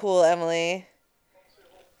really cool, Emily.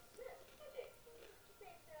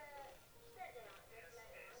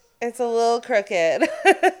 It's a little crooked.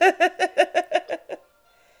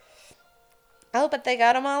 Oh, but they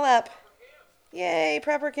got them all up. Yay,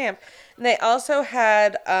 prepper camp. And they also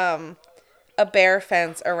had a bear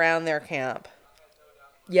fence around their camp.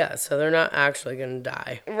 Yeah, so they're not actually going to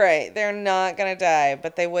die. Right, they're not going to die,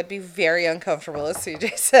 but they would be very uncomfortable, as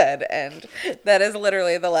CJ said, and that is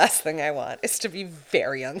literally the last thing I want, is to be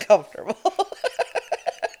very uncomfortable.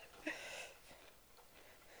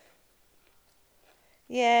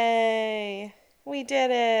 Yay, we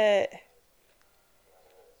did it.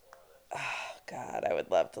 Oh, God, I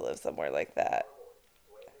would love to live somewhere like that.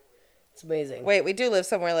 It's amazing. Wait, we do live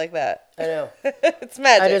somewhere like that. I know. It's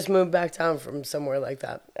magic. I just moved back down from somewhere like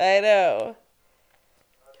that. I know.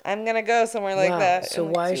 I'm going to go somewhere like Wow. that. So in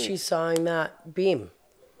like why 2 is she weeks. sawing that beam?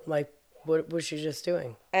 Like, what was she just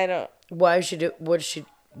doing? I don't Why is she what is she,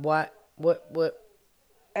 what,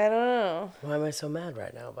 I don't know. why am I so mad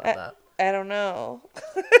right now about that? I don't know.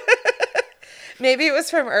 Maybe it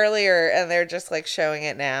was from earlier and they're just like showing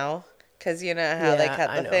it now. Because you know how they cut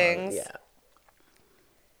I the know. things. Yeah.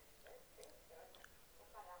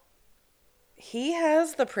 He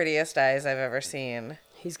has the prettiest eyes I've ever seen.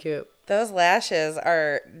 He's cute. Those lashes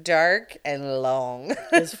are dark and long.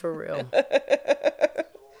 It's for real.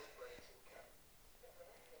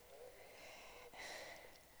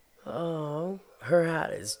 Oh, her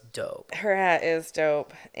hat is dope. Her hat is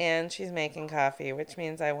dope. And she's making coffee, which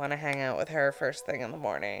means I want to hang out with her first thing in the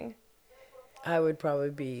morning. I would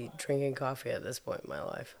probably be drinking coffee at this point in my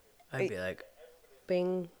life. I'd be like,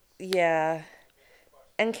 bing. Yeah.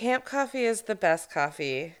 And camp coffee is the best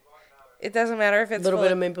coffee. It doesn't matter if A it's little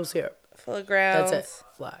bit of maple syrup. full of grounds. That's it.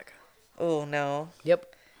 Black. Oh, no.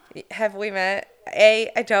 Yep. Have we met?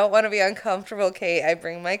 I don't want to be uncomfortable, Kate. I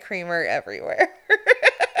bring my creamer everywhere.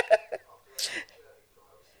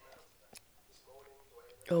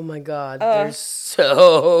 Oh my God. They're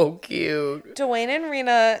so cute. Dwayne and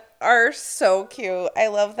Rena are so cute. I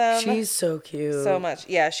love them She's so cute. so much.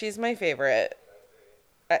 Yeah, she's my favorite.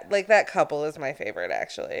 Like, that couple is my favorite,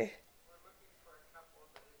 actually.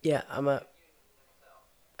 Yeah,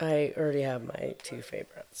 I already have my two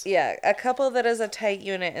favorites. Yeah, a couple that is a tight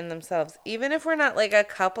unit in themselves. Even if we're not, like, a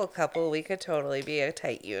couple, we could totally be a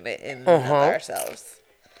tight unit in and of ourselves.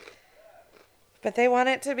 But they want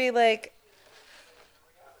it to be, like,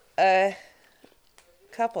 a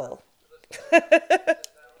couple.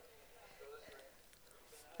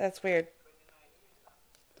 That's weird.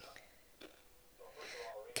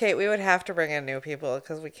 Kate, we would have to bring in new people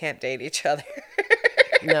because we can't date each other.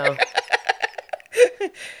 No.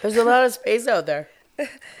 There's a lot of space out there.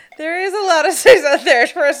 There is a lot of space out there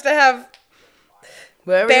for us to have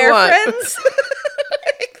Whatever you bear want. friends.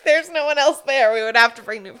 Like, there's no one else there. We would have to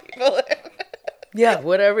bring new people in. Yeah,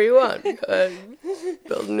 whatever you want. Go ahead.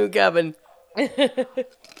 Build a new cabin.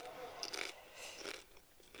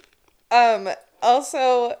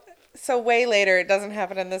 Also, so way later, it doesn't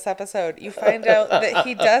happen in this episode. You find out that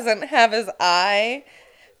he doesn't have his eye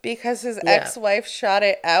because his ex-wife shot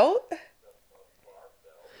it out.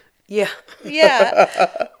 Yeah.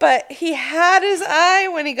 Yeah. But he had his eye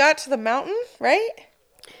when he got to the mountain, right?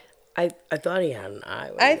 I thought he had an eye.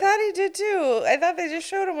 I thought he did too. I thought they just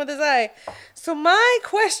showed him with his eye. So my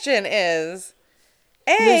question is,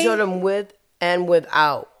 They showed him with and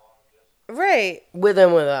without. right, With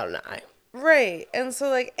and without an eye. right. And so,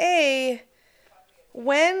 like,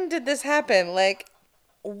 when did this happen? Like,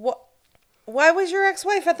 why was your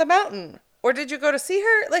ex-wife at the mountain? Or did you go to see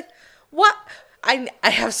her? Like, what? I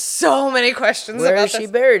have so many questions Where about is she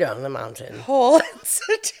this buried on the mountain? whole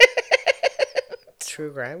incident.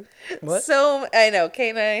 True crime? What? So, I know,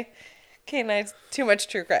 Kate and I, too much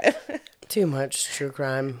true crime. Too much true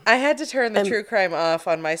crime. I had to turn the true crime off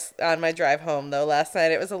on my drive home though last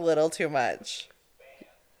night. It was a little too much.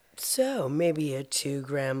 So maybe a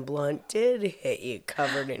 2-gram blunt did hit you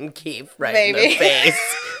covered in keef right Maybe. in the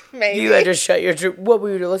face. Maybe. You had to shut your what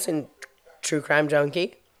were you listening? True Crime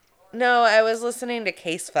Junkie? No, I was listening to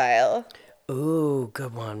Case File. Ooh,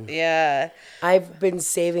 good one. Yeah. I've been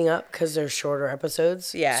saving up because they're shorter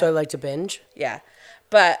episodes. Yeah. So I like to binge. Yeah.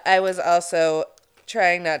 But I was also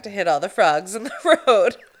trying not to hit all the frogs in the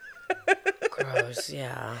road. Gross,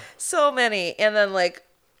 yeah. So many. And then like,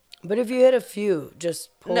 But if you hit a few, just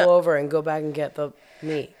pull No. over and go back and get the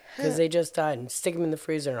meat. Because they just died. And stick them in the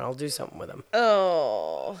freezer and I'll do something with them.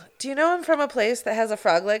 oh, do you know I'm from a place that has a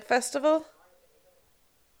frog leg festival?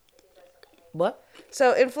 What?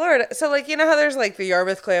 So in Florida, so like, you know how there's like the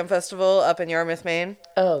Yarmouth Clam Festival up in Yarmouth, Maine?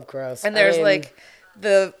 Oh, gross. And there's I mean, like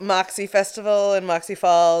the Moxie Festival in Moxie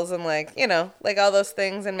Falls and like, you know, like all those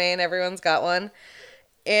things in Maine. Everyone's got one.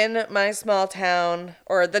 In my small town,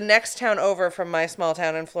 or the next town over from my small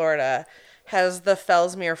town in Florida, has the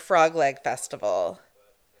Fellsmere Frog Leg Festival.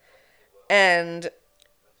 And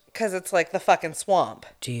because it's like the fucking swamp.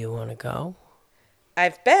 Do you want to go?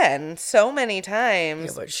 I've been so many Yeah,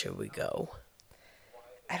 times. but should we go?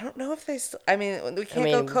 I don't know if they I mean, we can't I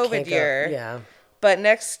mean, go COVID can't go- year. Yeah. But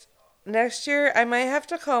next year, I might have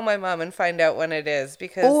to call my mom and find out when it is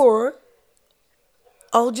because Or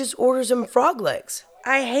I'll just order some frog legs.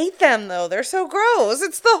 I hate them though. They're so gross.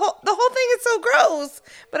 It's the whole thing is so gross.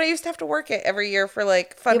 But I used to have to work it every year for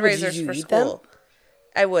like but did fundraisers you for eat school. them?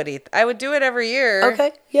 I would do it every year.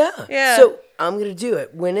 Okay, yeah. Yeah. So I'm going to do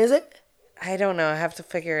it. When is it? I don't know. I have to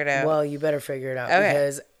figure it out. Well, you better figure it out Okay.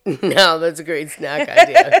 because now that's a great snack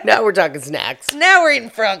idea. Now we're talking snacks. Now we're eating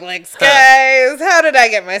frog legs, guys. How did I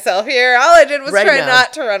get myself here? All I did was Right try now.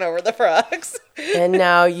 not to run over the frogs. And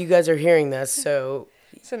now you guys are hearing this, so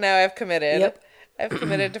So now I've committed. Yep. I've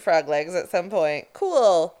committed to frog legs at some point.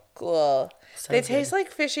 Cool. They Sounds taste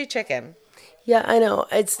like fishy chicken. yeah, I know.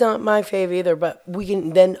 It's not my fave either, but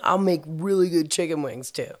I'll make really good chicken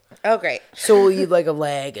wings too. Oh, great. So we'll eat like a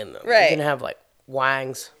leg and Right. we can have like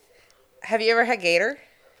wangs. Have you ever had gator?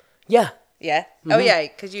 Yeah. Yeah. Oh, yeah,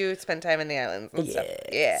 because you spend time in the islands and stuff.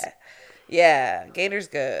 Mm-hmm. Yes. Yeah. Yeah. Gator's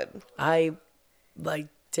good. I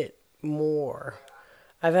liked it more.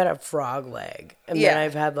 I've had a frog leg, and Yeah. then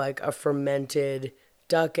I've had like a fermented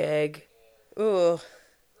duck egg. Ooh.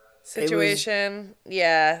 Situation.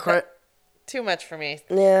 Yeah. Crun- Too much for me.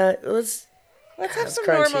 yeah, let's. Let's have It's some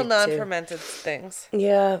crunchy, normal too. non-fermented things.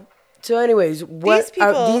 Yeah. So, anyways, what These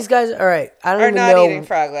people are these guys? All right, I don't Are even not know. eating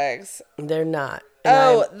frog legs. They're not. And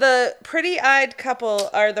Oh, the pretty-eyed couple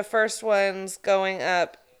are the first ones going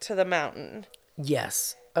up to the mountain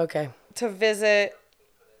yes. Okay. to visit,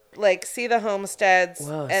 like, see the homesteads.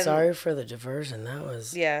 Wow. and, Sorry for the diversion. That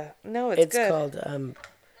was. Yeah. No, it's good. called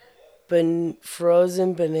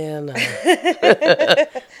frozen banana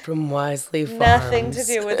from Wisely Farms. Nothing to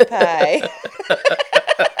do with pie.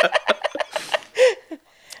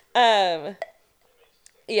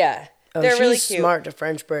 Yeah. Oh, They're she's really cute. smart to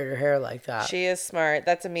French braid her hair like that. She is smart.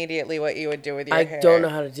 That's immediately what you would do with your I hair. don't know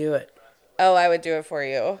how to do it. Oh, I would do it for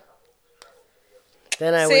you.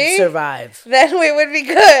 Then I See? would survive. Then we would be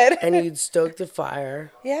good. And you'd stoke the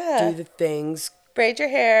fire, Yeah. do the things. Braid your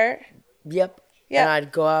hair. Yep. Yep. And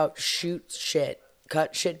I'd go out, shoot shit,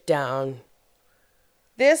 cut shit down.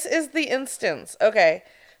 This is the instance. Okay.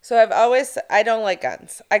 So I don't like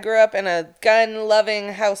guns. I grew up in a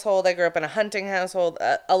gun-loving household. I grew up in a hunting household.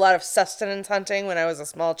 A lot of sustenance hunting when I was a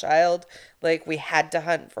small child. Like, we had to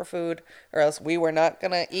hunt for food or else we were not going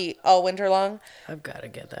to eat all winter long. I've got to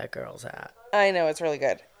get that girl's hat. I know, it's really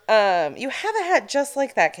good. You have a hat just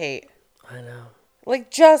like that, Kate. I know. Like,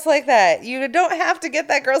 just like that. You don't have to get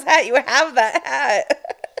that girl's hat. You have that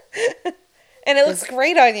hat. And it looks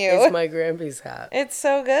great on you. It's my Grampy's hat. It's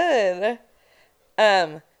so good.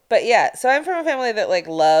 But yeah, so I'm from a family that like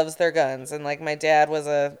loves their guns, and like my dad was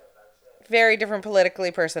a very different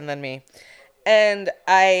politically person than me. And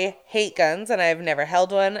I hate guns, and I've never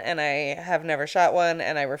held one, and I have never shot one,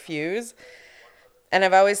 and I refuse. And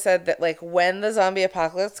I've always said that like when the zombie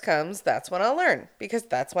apocalypse comes, that's when I'll learn, because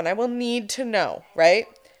that's when I will need to know, right?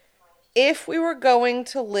 If we were going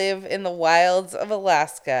to live in the wilds of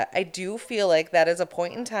Alaska, I do feel like that is a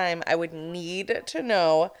point in time I would need to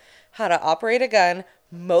know how to operate a gun,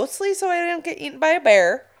 mostly so I don't get eaten by a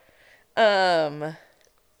bear. And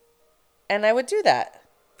I would do that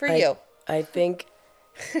for you. I think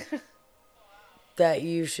that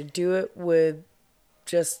you should do it with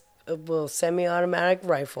just a little semi-automatic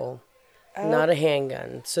rifle, not a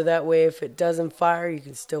handgun. So that way, if it doesn't fire, you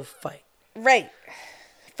can still fight. Right.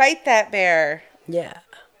 Fight that bear. Yeah.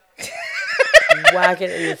 whack it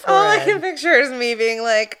in your All I forehead. can picture is me being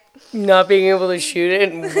like, Not being able to shoot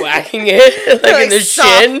it and whacking it like in the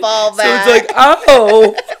shin. softball So it's like,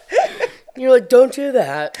 oh. You're like, don't do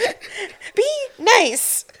that. be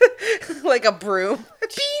nice. Like a broom.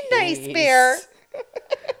 Be nice, bear.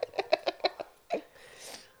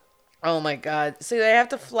 Oh my God. So they have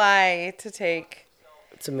to fly to take.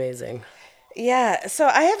 It's amazing. Yeah. So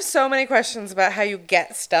I have so many questions about how you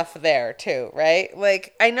get stuff there too, right?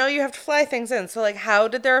 Like, I know you have to fly things in. So, like, how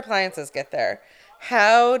did their appliances get there?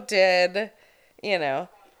 How did, you know,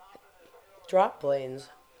 Drop planes.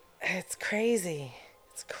 it's crazy.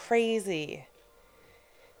 It's crazy.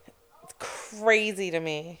 It's crazy to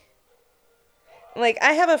me. Like,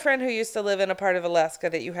 I have a friend who used to live in a part of Alaska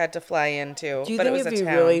that you had to fly into, Do you but it think was if a you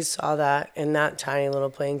town. really saw that in that tiny little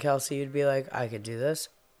plane, Kelsey, you'd be like, I could do this?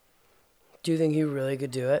 Do you think you really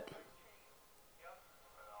could do it?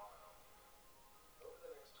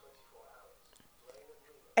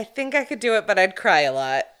 I think I could do it, but I'd cry a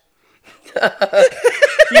lot.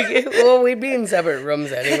 Well, we'd be in separate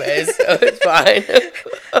rooms anyways, so it's fine.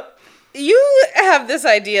 You have this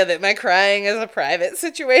idea that my crying is a private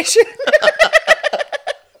situation.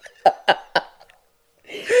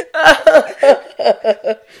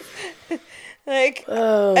 Like,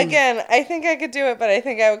 again, I think I could do it, but I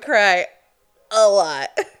think I would cry a lot.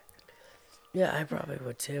 Yeah, I probably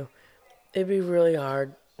would too. It'd be really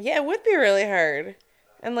hard. Yeah, it would be really hard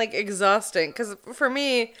and like exhausting. Because for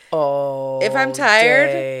me, Oh, if I'm tired,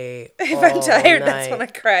 day, if I'm all tired, that's night. when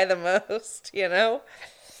I cry the most, you know?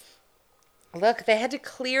 Look, they had to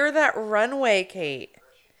clear that runway, Kate.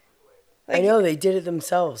 I know, they did it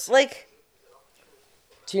themselves. Like,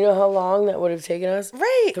 Do you know how long that would have taken us?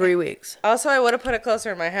 right. 3 weeks. Also, I would have put it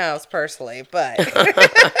closer to my house personally, but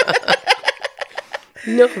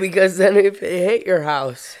No, because then if it hit your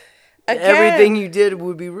house, again, everything you did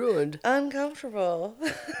would be ruined. uncomfortable.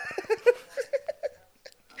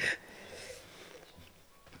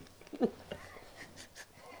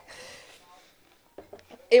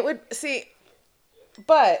 It would see,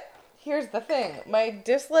 but here's the thing: my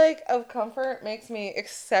dislike of comfort makes me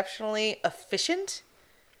exceptionally efficient.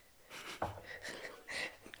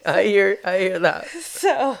 I hear that.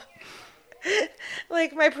 So,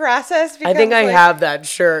 like, my process I think becomes, I like, have that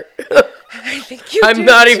shirt. I think you I'm do,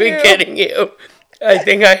 not even too. kidding you. I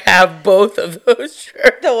think I have both of those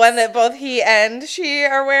shirts. The one that both he and she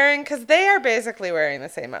are wearing, because they are basically wearing the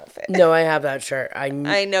same outfit. No, I have that shirt. I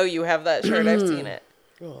know you have that shirt. I've seen it.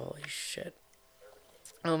 Holy shit.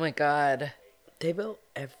 Oh my God. They built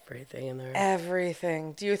everything in there.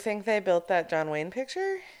 Everything. Do you think they built that John Wayne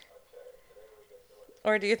picture?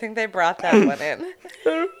 Or do you think they brought that one in?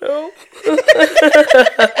 I don't know.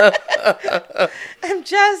 I'm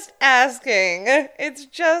just asking. It's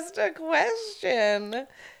just a question.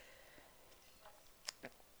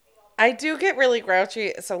 I do get really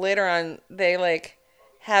grouchy. So later on, they like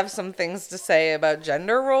have some things to say about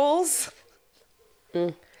gender roles.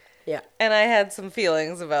 Yeah. And I had some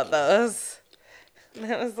feelings about those.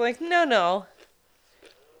 And I was like, no.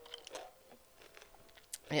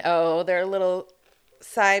 Oh, their little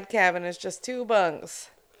side cabin is just 2 bunks.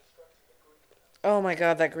 Oh my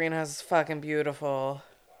God, that greenhouse is fucking beautiful.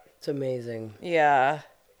 It's amazing. Yeah.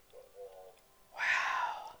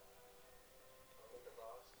 Wow.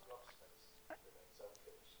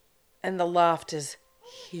 And the loft is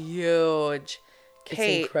huge. It's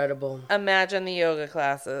Kate, incredible. imagine the yoga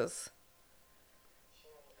classes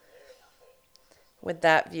with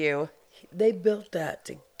that view. They built that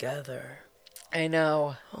together. I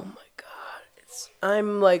know. Oh my God.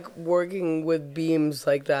 I'm like working with beams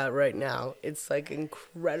like that right now. It's like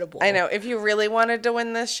incredible. I know. If you really wanted to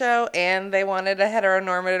win this show and they wanted a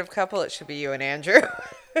heteronormative couple, it should be you and Andrew.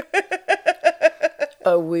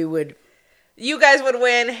 We would. You guys would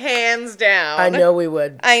win hands down. I know we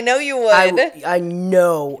would. I know you would. I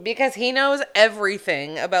know. Because he knows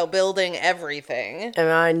everything about building everything. And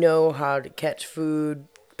I know how to catch food,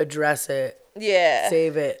 address it, Yeah.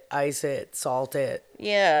 save it, ice it, salt it,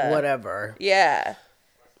 Yeah. whatever. Yeah.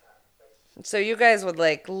 So you guys would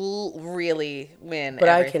like really win. But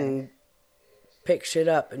everything. I can pick shit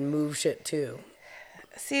up and move shit too.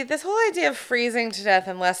 See, this whole idea of freezing to death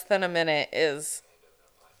in less than a minute is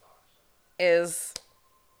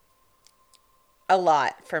a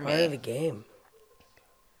lot for Part of me. the game.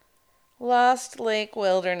 Lost Lake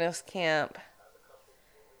Wilderness Camp.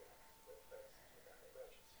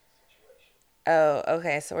 Oh,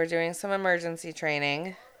 okay. So we're doing some emergency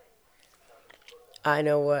training. I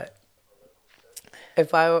know what.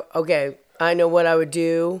 I know what I would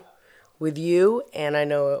do with you, and I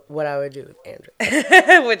know what I would do with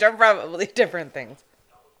Andrew. Which are probably different things.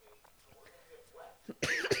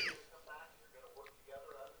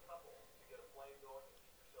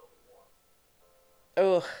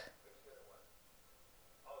 Oh,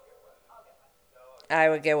 I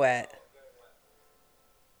would get wet.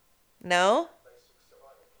 No?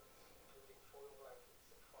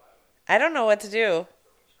 I don't know what to do.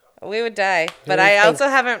 We would die. But do you I think? also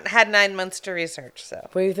haven't had 9 months to research, so.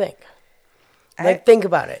 What do you think? Like, think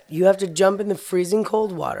about it. You have to jump in the freezing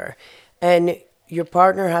cold water, and your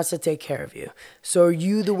partner has to take care of you. So are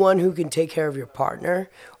you the one who can take care of your partner,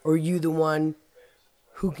 or are you the one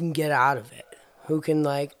who can get out of it? Who can,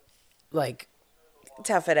 like,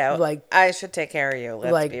 Tough it out. Like- I should take care of you.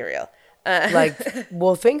 Let's be real.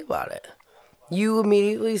 well, think about it. You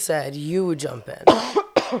immediately said you would jump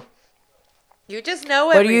in. You just know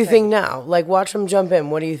What everything. do you think now? Like, watch him jump in.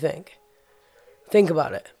 What do you think? Think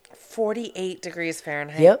about it. 48 degrees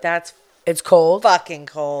Fahrenheit. Yep. That's It's cold. fucking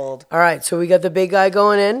cold. All right, so we got the big guy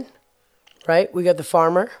going in, right? We got the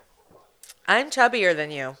farmer, I'm chubbier than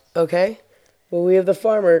you. okay? Well, we have the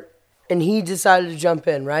farmer, and he decided to jump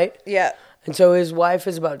in, right? Yeah. And so his wife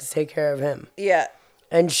is about to take care of him. Yeah.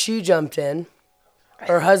 And she jumped in.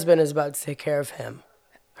 Her husband is about to take care of him.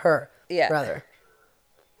 Her. Yeah. Rather.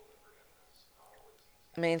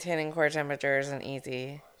 Maintaining core temperature isn't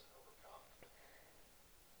easy.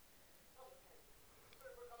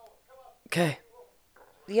 Okay.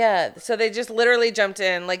 Yeah, so they just literally jumped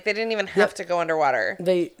in. Like, they didn't even have Yep. to go underwater.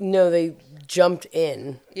 They jumped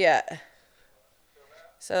in. Yeah.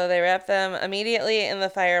 So they wrap them immediately in the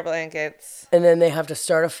fire blankets. And then they have to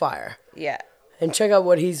start a fire. Yeah. And check out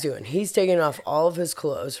what he's doing. He's taking off all of his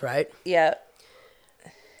clothes, right? Yeah.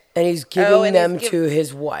 And he's giving and them he's to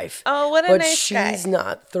his wife. Oh, what a but nice she's guy.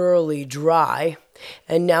 not thoroughly dry.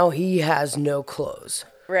 And now he has no clothes.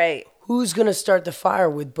 Right. Who's going to start the fire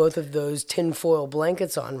with both of those tinfoil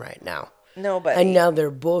blankets on right now? Nobody. And now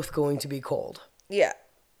they're both going to be cold. Yeah.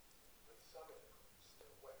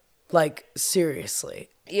 Like, seriously.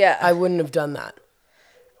 Yeah. I wouldn't have done that.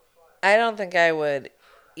 I don't think I would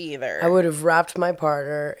either. I would have wrapped my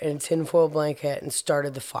partner in a tinfoil blanket and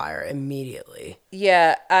started the fire immediately.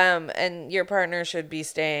 Yeah. And your partner should be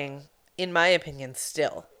staying, in my opinion,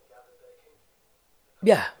 still.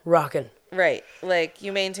 Yeah, rocking. Right. Like,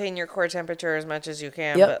 you maintain your core temperature as much as you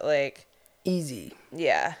can, Yep. but, like, Easy.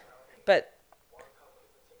 yeah. But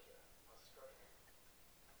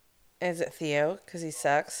is it Theo? Because he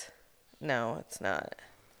sucks? No, it's not.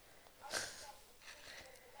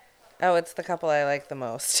 Oh, it's the couple I like the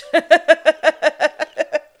most.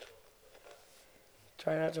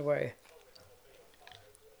 Try not to worry.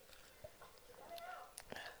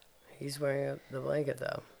 He's wearing the blanket,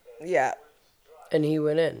 though. Yeah. And he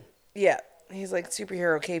went in. Yeah. He's like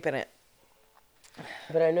superhero cape in it.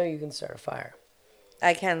 But I know you can start a fire.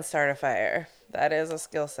 I can start a fire. That is a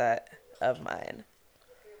skill set of mine.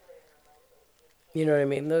 You know what I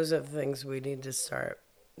mean? Those are the things we need to start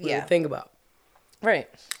really Yeah. think about. Right.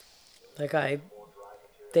 Like, I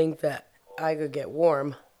think that I could get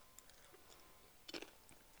warm.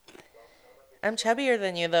 I'm chubbier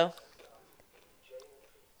than you, though.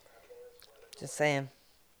 Just saying.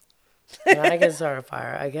 And I can start a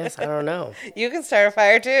fire. I guess. I don't know. You can start a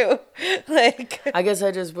fire, too. Like, I guess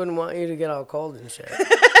I just wouldn't want you to get all cold and shit.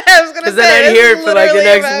 I was going to Because say. then I'd hear it for like the literally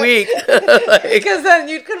next about- week. Like, Because then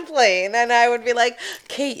you'd complain, and I would be like,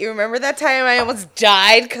 Kate, you remember that time I almost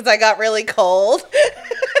died because I got really cold?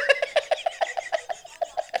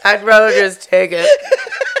 I'd rather just take it.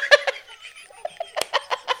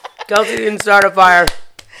 Kelsey didn't start a fire.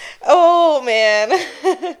 Oh, man.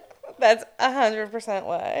 That's 100%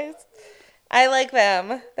 wise. I like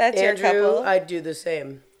them. That's your Andrew, couple. I'd do the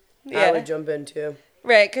same. Yeah. I would jump in too.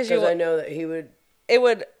 Right, because Because I know that he would, it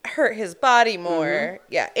would hurt his body more.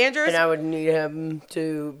 Yeah, Andrew and is, I would need him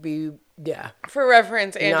to be, yeah. for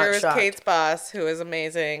reference, Andrew is shocked. Kate's boss, who is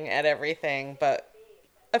amazing at everything, but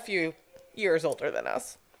a few years older than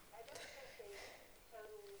us.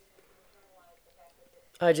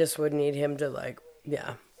 I just would need him to, like,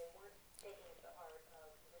 yeah.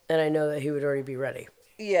 And I know that he would already be ready.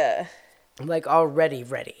 Yeah, Like, already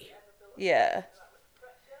ready. yeah.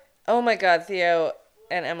 Oh my God, Theo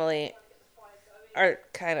and Emily are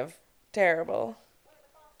kind of terrible.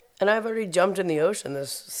 And I've already jumped in the ocean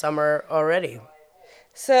this summer already.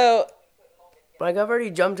 So, Like, I've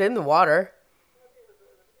already jumped in the water.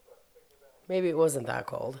 Maybe it wasn't that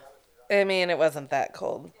cold. I mean, it wasn't that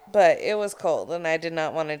cold, but it was cold, and I did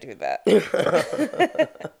not want to do that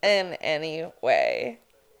in any way.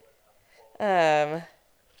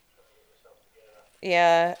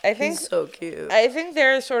 Yeah, I think He's so cute. I think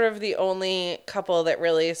they're sort of the only couple that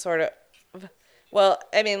really sort of, well,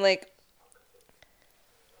 I mean, like,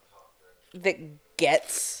 that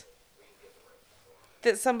gets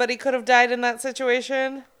that somebody could have died in that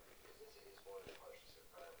situation.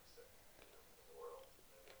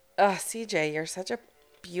 CJ, you're such a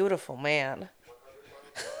beautiful man.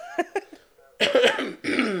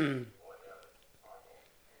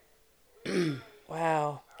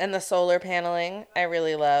 Wow. And the solar paneling, I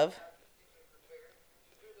really love.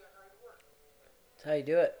 That's how you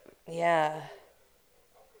do it. Yeah.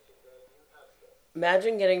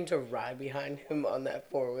 Imagine getting to ride behind him on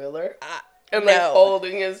that four-wheeler. And no.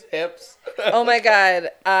 holding his hips. Oh my God.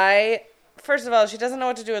 First of all, she doesn't know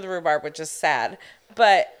what to do with rhubarb, which is sad.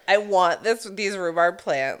 But I want these rhubarb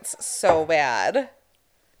plants so bad.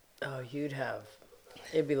 Oh,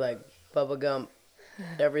 it'd be like Bubba Gump,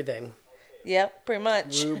 everything. Yep, pretty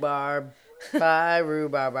much. Rhubarb. Buy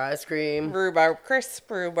rhubarb ice cream. Rhubarb, crisp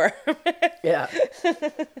rhubarb. Yeah.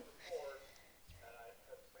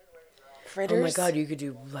 Fritters. Oh my God, you could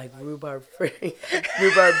do like rhubarb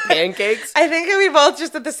pancakes. I think we both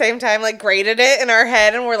just at the same time like grated it in our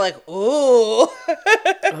head and we're like, ooh.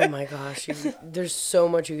 Oh my gosh, there's so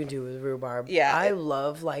much you can do with rhubarb. Yeah. I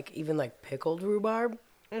love even pickled rhubarb.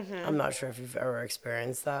 Mm-hmm. I'm not sure if you've ever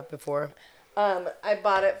experienced that before. I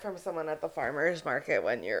bought it from someone at the farmer's market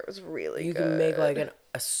one year. It was really You good. can make like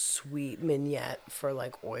a sweet mignette for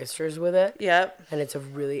like oysters with it. Yep. And it's a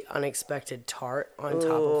really unexpected tart on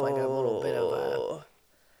top of like a little bit of a,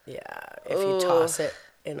 if you toss it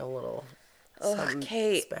in a little something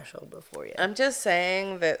Kate, special before you. I'm just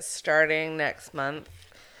saying that starting next month,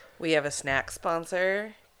 we have a snack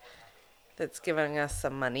sponsor that's giving us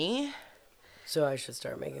some money. So I should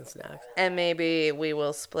start making snacks. And maybe we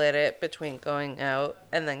will split it between going out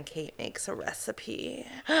and then Kate makes a recipe.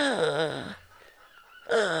 I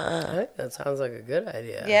think that sounds like a good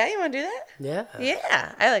idea. Yeah, you want to do that? Yeah.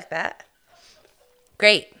 Yeah, I like that.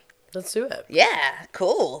 Great. Let's do it. Yeah,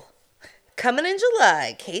 cool. Coming in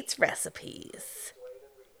July, Kate's recipes.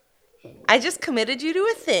 I just committed you to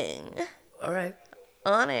a thing All right.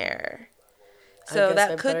 on air. So guess I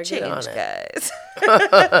that better could get on change, it. guys.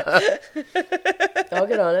 I'll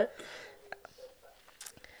get on it.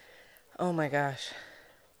 Oh my gosh.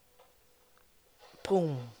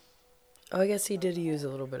 Boom. Oh, I guess he did use a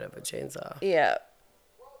little bit of a chainsaw. Yeah.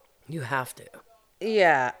 You have to.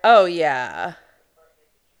 Yeah. Oh, yeah.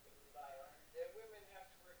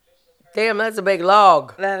 Damn, that's a big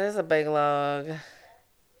log. That is a big log.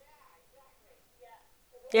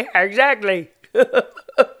 Yeah, exactly.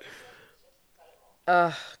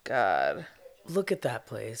 Oh, God. Look at that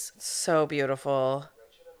place. So beautiful.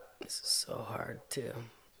 This is so hard, too.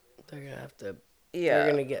 They're going to have to... Yeah.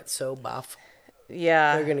 They're going to get so buff.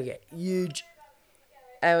 Yeah. They're going to get huge.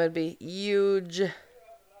 I would be huge.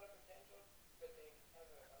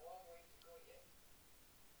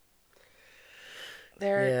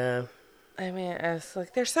 Yeah. I mean, it's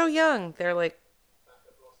like they're so young. They're like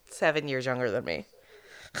 7 years younger than me.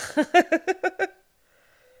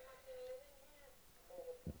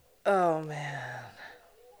 Oh man.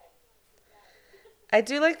 I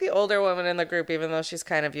do like the older woman in the group, even though she's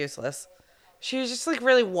kind of useless. She just like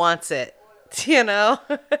really wants it, you know?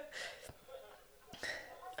 I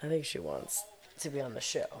think she wants to be on the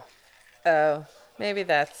show. Oh, maybe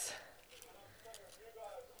that's...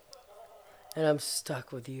 And I'm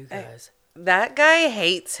stuck with you guys. That guy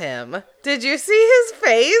hates him. Did you see his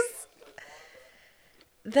face?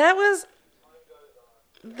 That was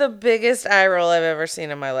the biggest eye roll I've ever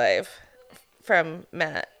seen in my life from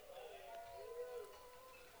Matt.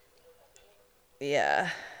 Yeah.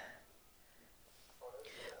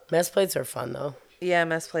 Mess plates are fun, though. Yeah,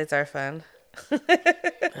 mess plates are fun.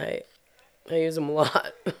 I use them a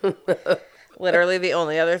lot. Literally the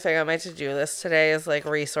only other thing on my to-do list today is like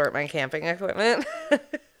resort my camping equipment.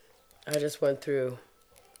 I just went through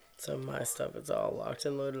some of my stuff. It's all locked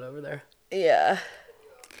and loaded over there. Yeah.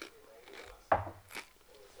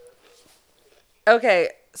 Okay,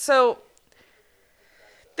 so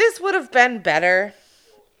this would have been better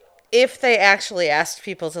if they actually asked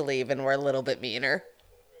people to leave and were a little bit meaner.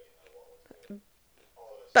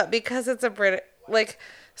 But because it's a Brit, like,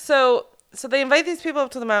 so they invite these people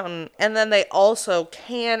up to the mountain, and then they also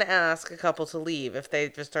can ask a couple to leave if they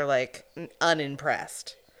just are, like,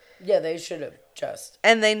 unimpressed. Yeah, they should have just.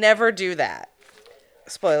 And they never do that.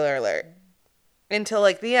 Spoiler alert. Until,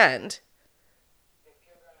 like, the end.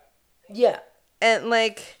 Yeah. And,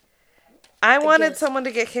 like, I wanted guess- someone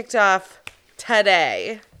to get kicked off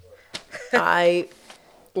today. I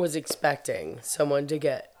was expecting someone to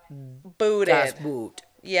get Booted. gas boot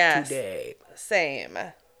Yes. today. Same.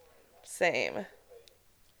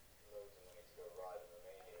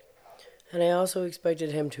 And I also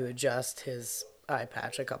expected him to adjust his eye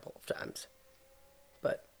patch a couple of times.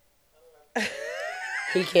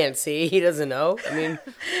 He can't see. He doesn't know. I mean,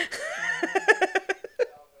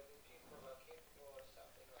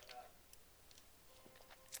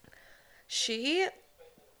 she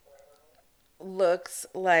looks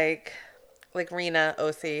like Rena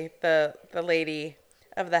Osi, the lady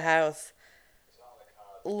of the house,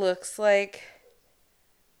 looks like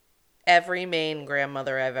every Maine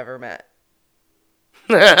grandmother I've ever met.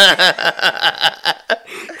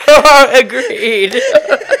 agreed.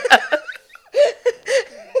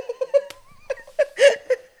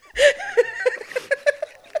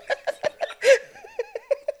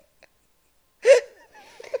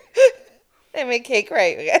 I made cake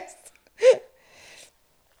right, you guys.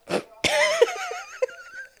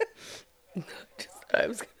 I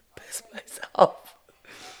was gonna piss myself.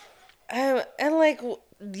 And like,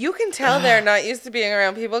 you can tell they're not used to being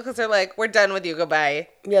around people because they're like, we're done with you, goodbye.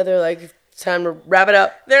 Yeah, they're like, it's time to wrap it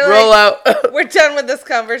up. They're roll like, out. We're done with this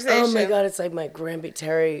conversation. Oh my god, it's like my grandpa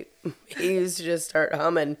Terry. He used to just start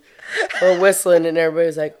humming or whistling, and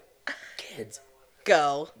everybody's like, "Kids,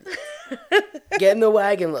 Go. get in the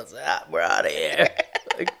wagon. We're out of here."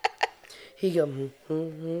 Like, he go,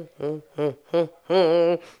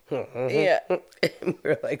 Yeah. and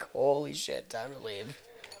we're like, "Holy shit, time to leave."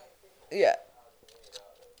 Yeah.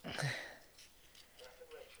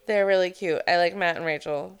 They're really cute. I like Matt and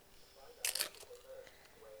Rachel.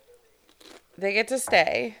 They get to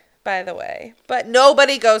stay, by the way. But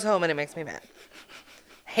nobody goes home and it makes me mad.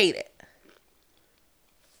 Hate it.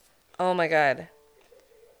 Oh my god.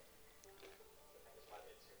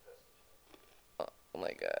 Oh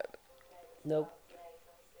my god. Nope.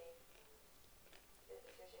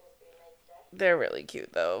 They're really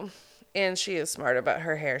cute though. And she is smart about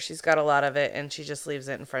her hair. She's got a lot of it and she just leaves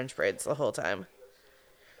it in French braids the whole time.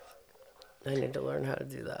 I need to learn how to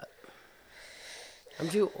do that. I'm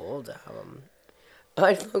too old to have them.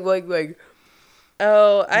 I look like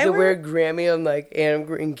Oh, I the wear... weird Grammy on like Anne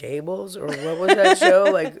Green Gables, or what was that show?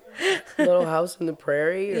 Like Little House on the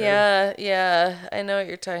Prairie? Or... Yeah. I know what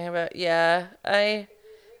you're talking about. Yeah. I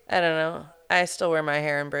don't know. I still wear my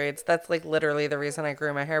hair in braids. That's like literally the reason I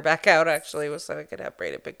grew my hair back out, actually, was so I could have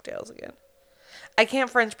braided pigtails again. I can't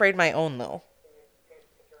French braid my own, though.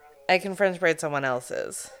 I can French braid someone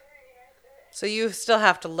else's. So you still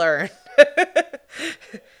have to learn.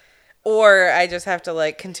 Or I just have to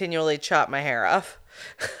like continually chop my hair off.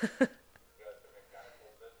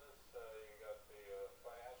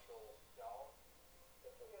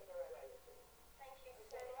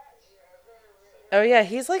 Oh yeah,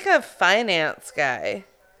 he's like a finance guy.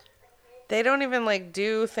 They don't even like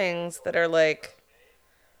do things that are like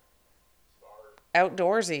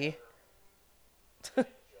outdoorsy.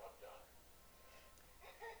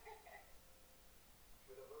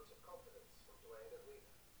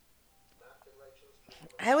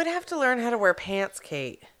 I would have to learn how to wear pants,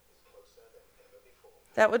 Kate.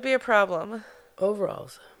 That would be a problem.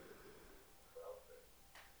 Overalls.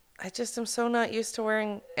 I just am so not used to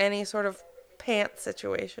wearing any sort of pants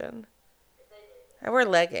situation. I wear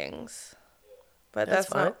leggings, but that's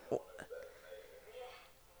fine. not.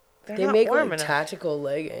 They're They not make warm like enough. tactical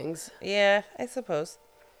leggings. Yeah, I suppose.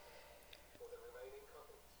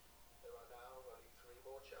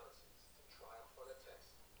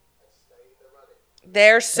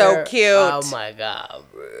 They're so cute. Oh my god.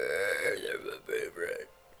 They're my favorite.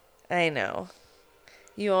 I know.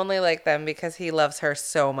 You only like them because he loves her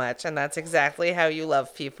so much, and that's exactly how you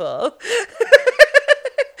love people.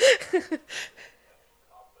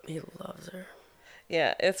 He loves her.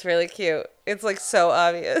 Yeah, it's really cute. It's like so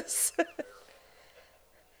obvious.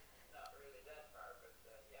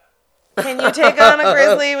 Can you take on a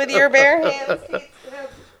grizzly with your bare hands?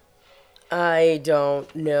 I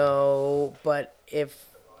don't know, but if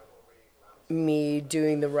me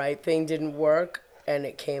doing the right thing didn't work and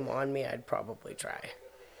it came on me, I'd probably try.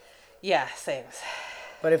 Yeah, same.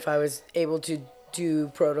 But if I was able to do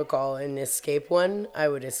protocol and escape one, I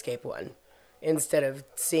would escape one instead of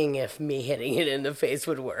seeing if me hitting it in the face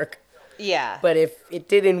would work. Yeah. But if it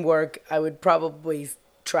didn't work, I would probably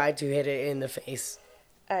try to hit it in the face.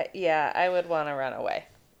 Yeah, I would want to run away.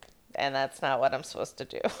 And that's not what I'm supposed to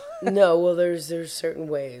do. No, well, there's certain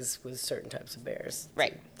ways with certain types of bears.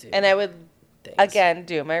 Right. to do And I would, things. again,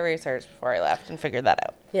 do my research before I left and figure that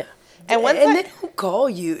out. Yeah. And once they don't call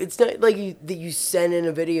you. It's not like that you send in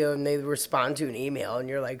a video and they respond to an email and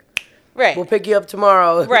you're like, Right. we'll pick you up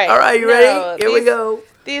tomorrow. Right. All right, you No, ready? Here we these- go.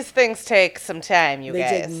 These things take some time, you They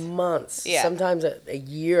guys. take months. Yeah. Sometimes a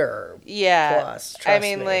year. Yeah. Plus, I trust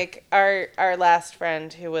mean, me. like, our last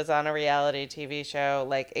friend who was on a reality TV show,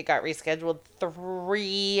 like, it got rescheduled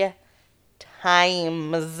 3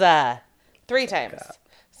 times. 3 times.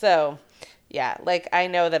 So, Yeah, like I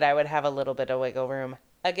know that I would have a little bit of wiggle room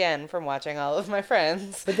again from watching all of my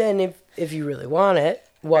friends. But then if you really want it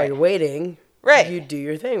while Right. you're waiting, Right. you do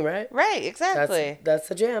your thing, right? Right, exactly. That's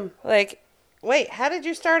the jam. Like, wait, how did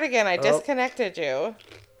you start again? I disconnected you.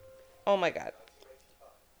 Oh my god.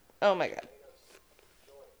 Oh my god.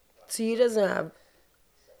 See, he doesn't have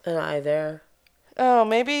an eye there. Oh,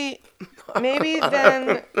 maybe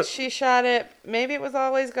then she shot it. Maybe it was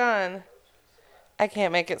always gone. I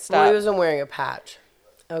can't make it Well, stop. he wasn't wearing a patch.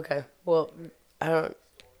 Okay. Well, I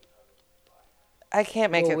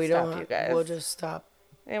can't make well, it we stop, don't you guys. We'll just stop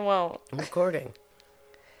It won't. recording.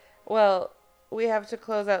 Well, we have to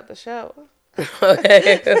close out the show.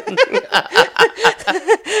 Okay.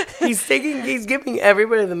 He's giving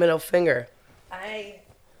everybody the middle finger. I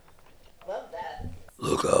love that.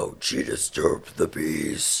 Look out, she disturbed the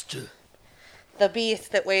beast. The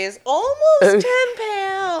beast that weighs almost 10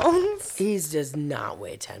 pounds. He does not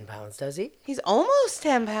weigh 10 pounds, does he? He's almost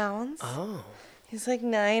 10 pounds. Oh, He's like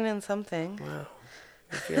 9 and something. wow.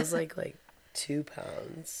 It feels like 2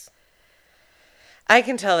 pounds. I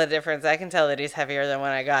can tell the difference. I can tell that he's heavier than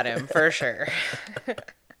when I got him, for sure.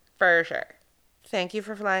 For sure. Thank you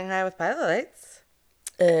for flying high with Pilot Lights.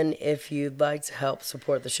 And if you'd like to help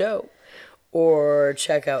support the show or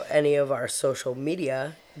check out any of our social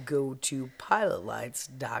media, go to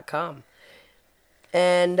pilotlights.com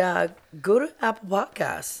and go to Apple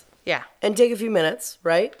Podcasts Yeah. and take a few minutes,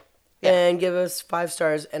 right? Yeah. And give us 5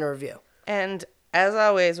 stars and a review. And as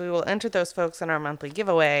always, we will enter those folks in our monthly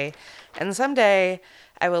giveaway. And someday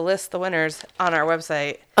I will list the winners on our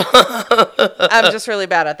website. I'm just really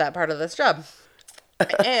bad at that part of this job.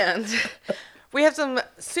 And we have some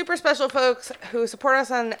super special folks who support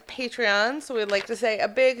us on Patreon. So we'd like to say a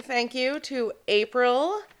big thank you to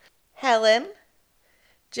April, Helen,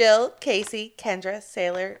 Jill, Casey, Kendra,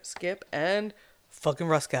 Sailor, Skip, and fucking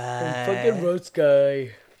Russ guy. Fucking roast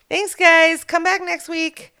guy. Thanks, guys. Come back next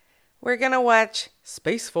week. We're going to watch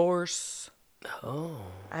Space Force. Oh,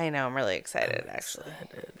 I know. I'm really excited, actually.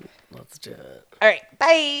 let's do it. All right.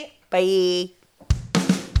 Bye. Bye.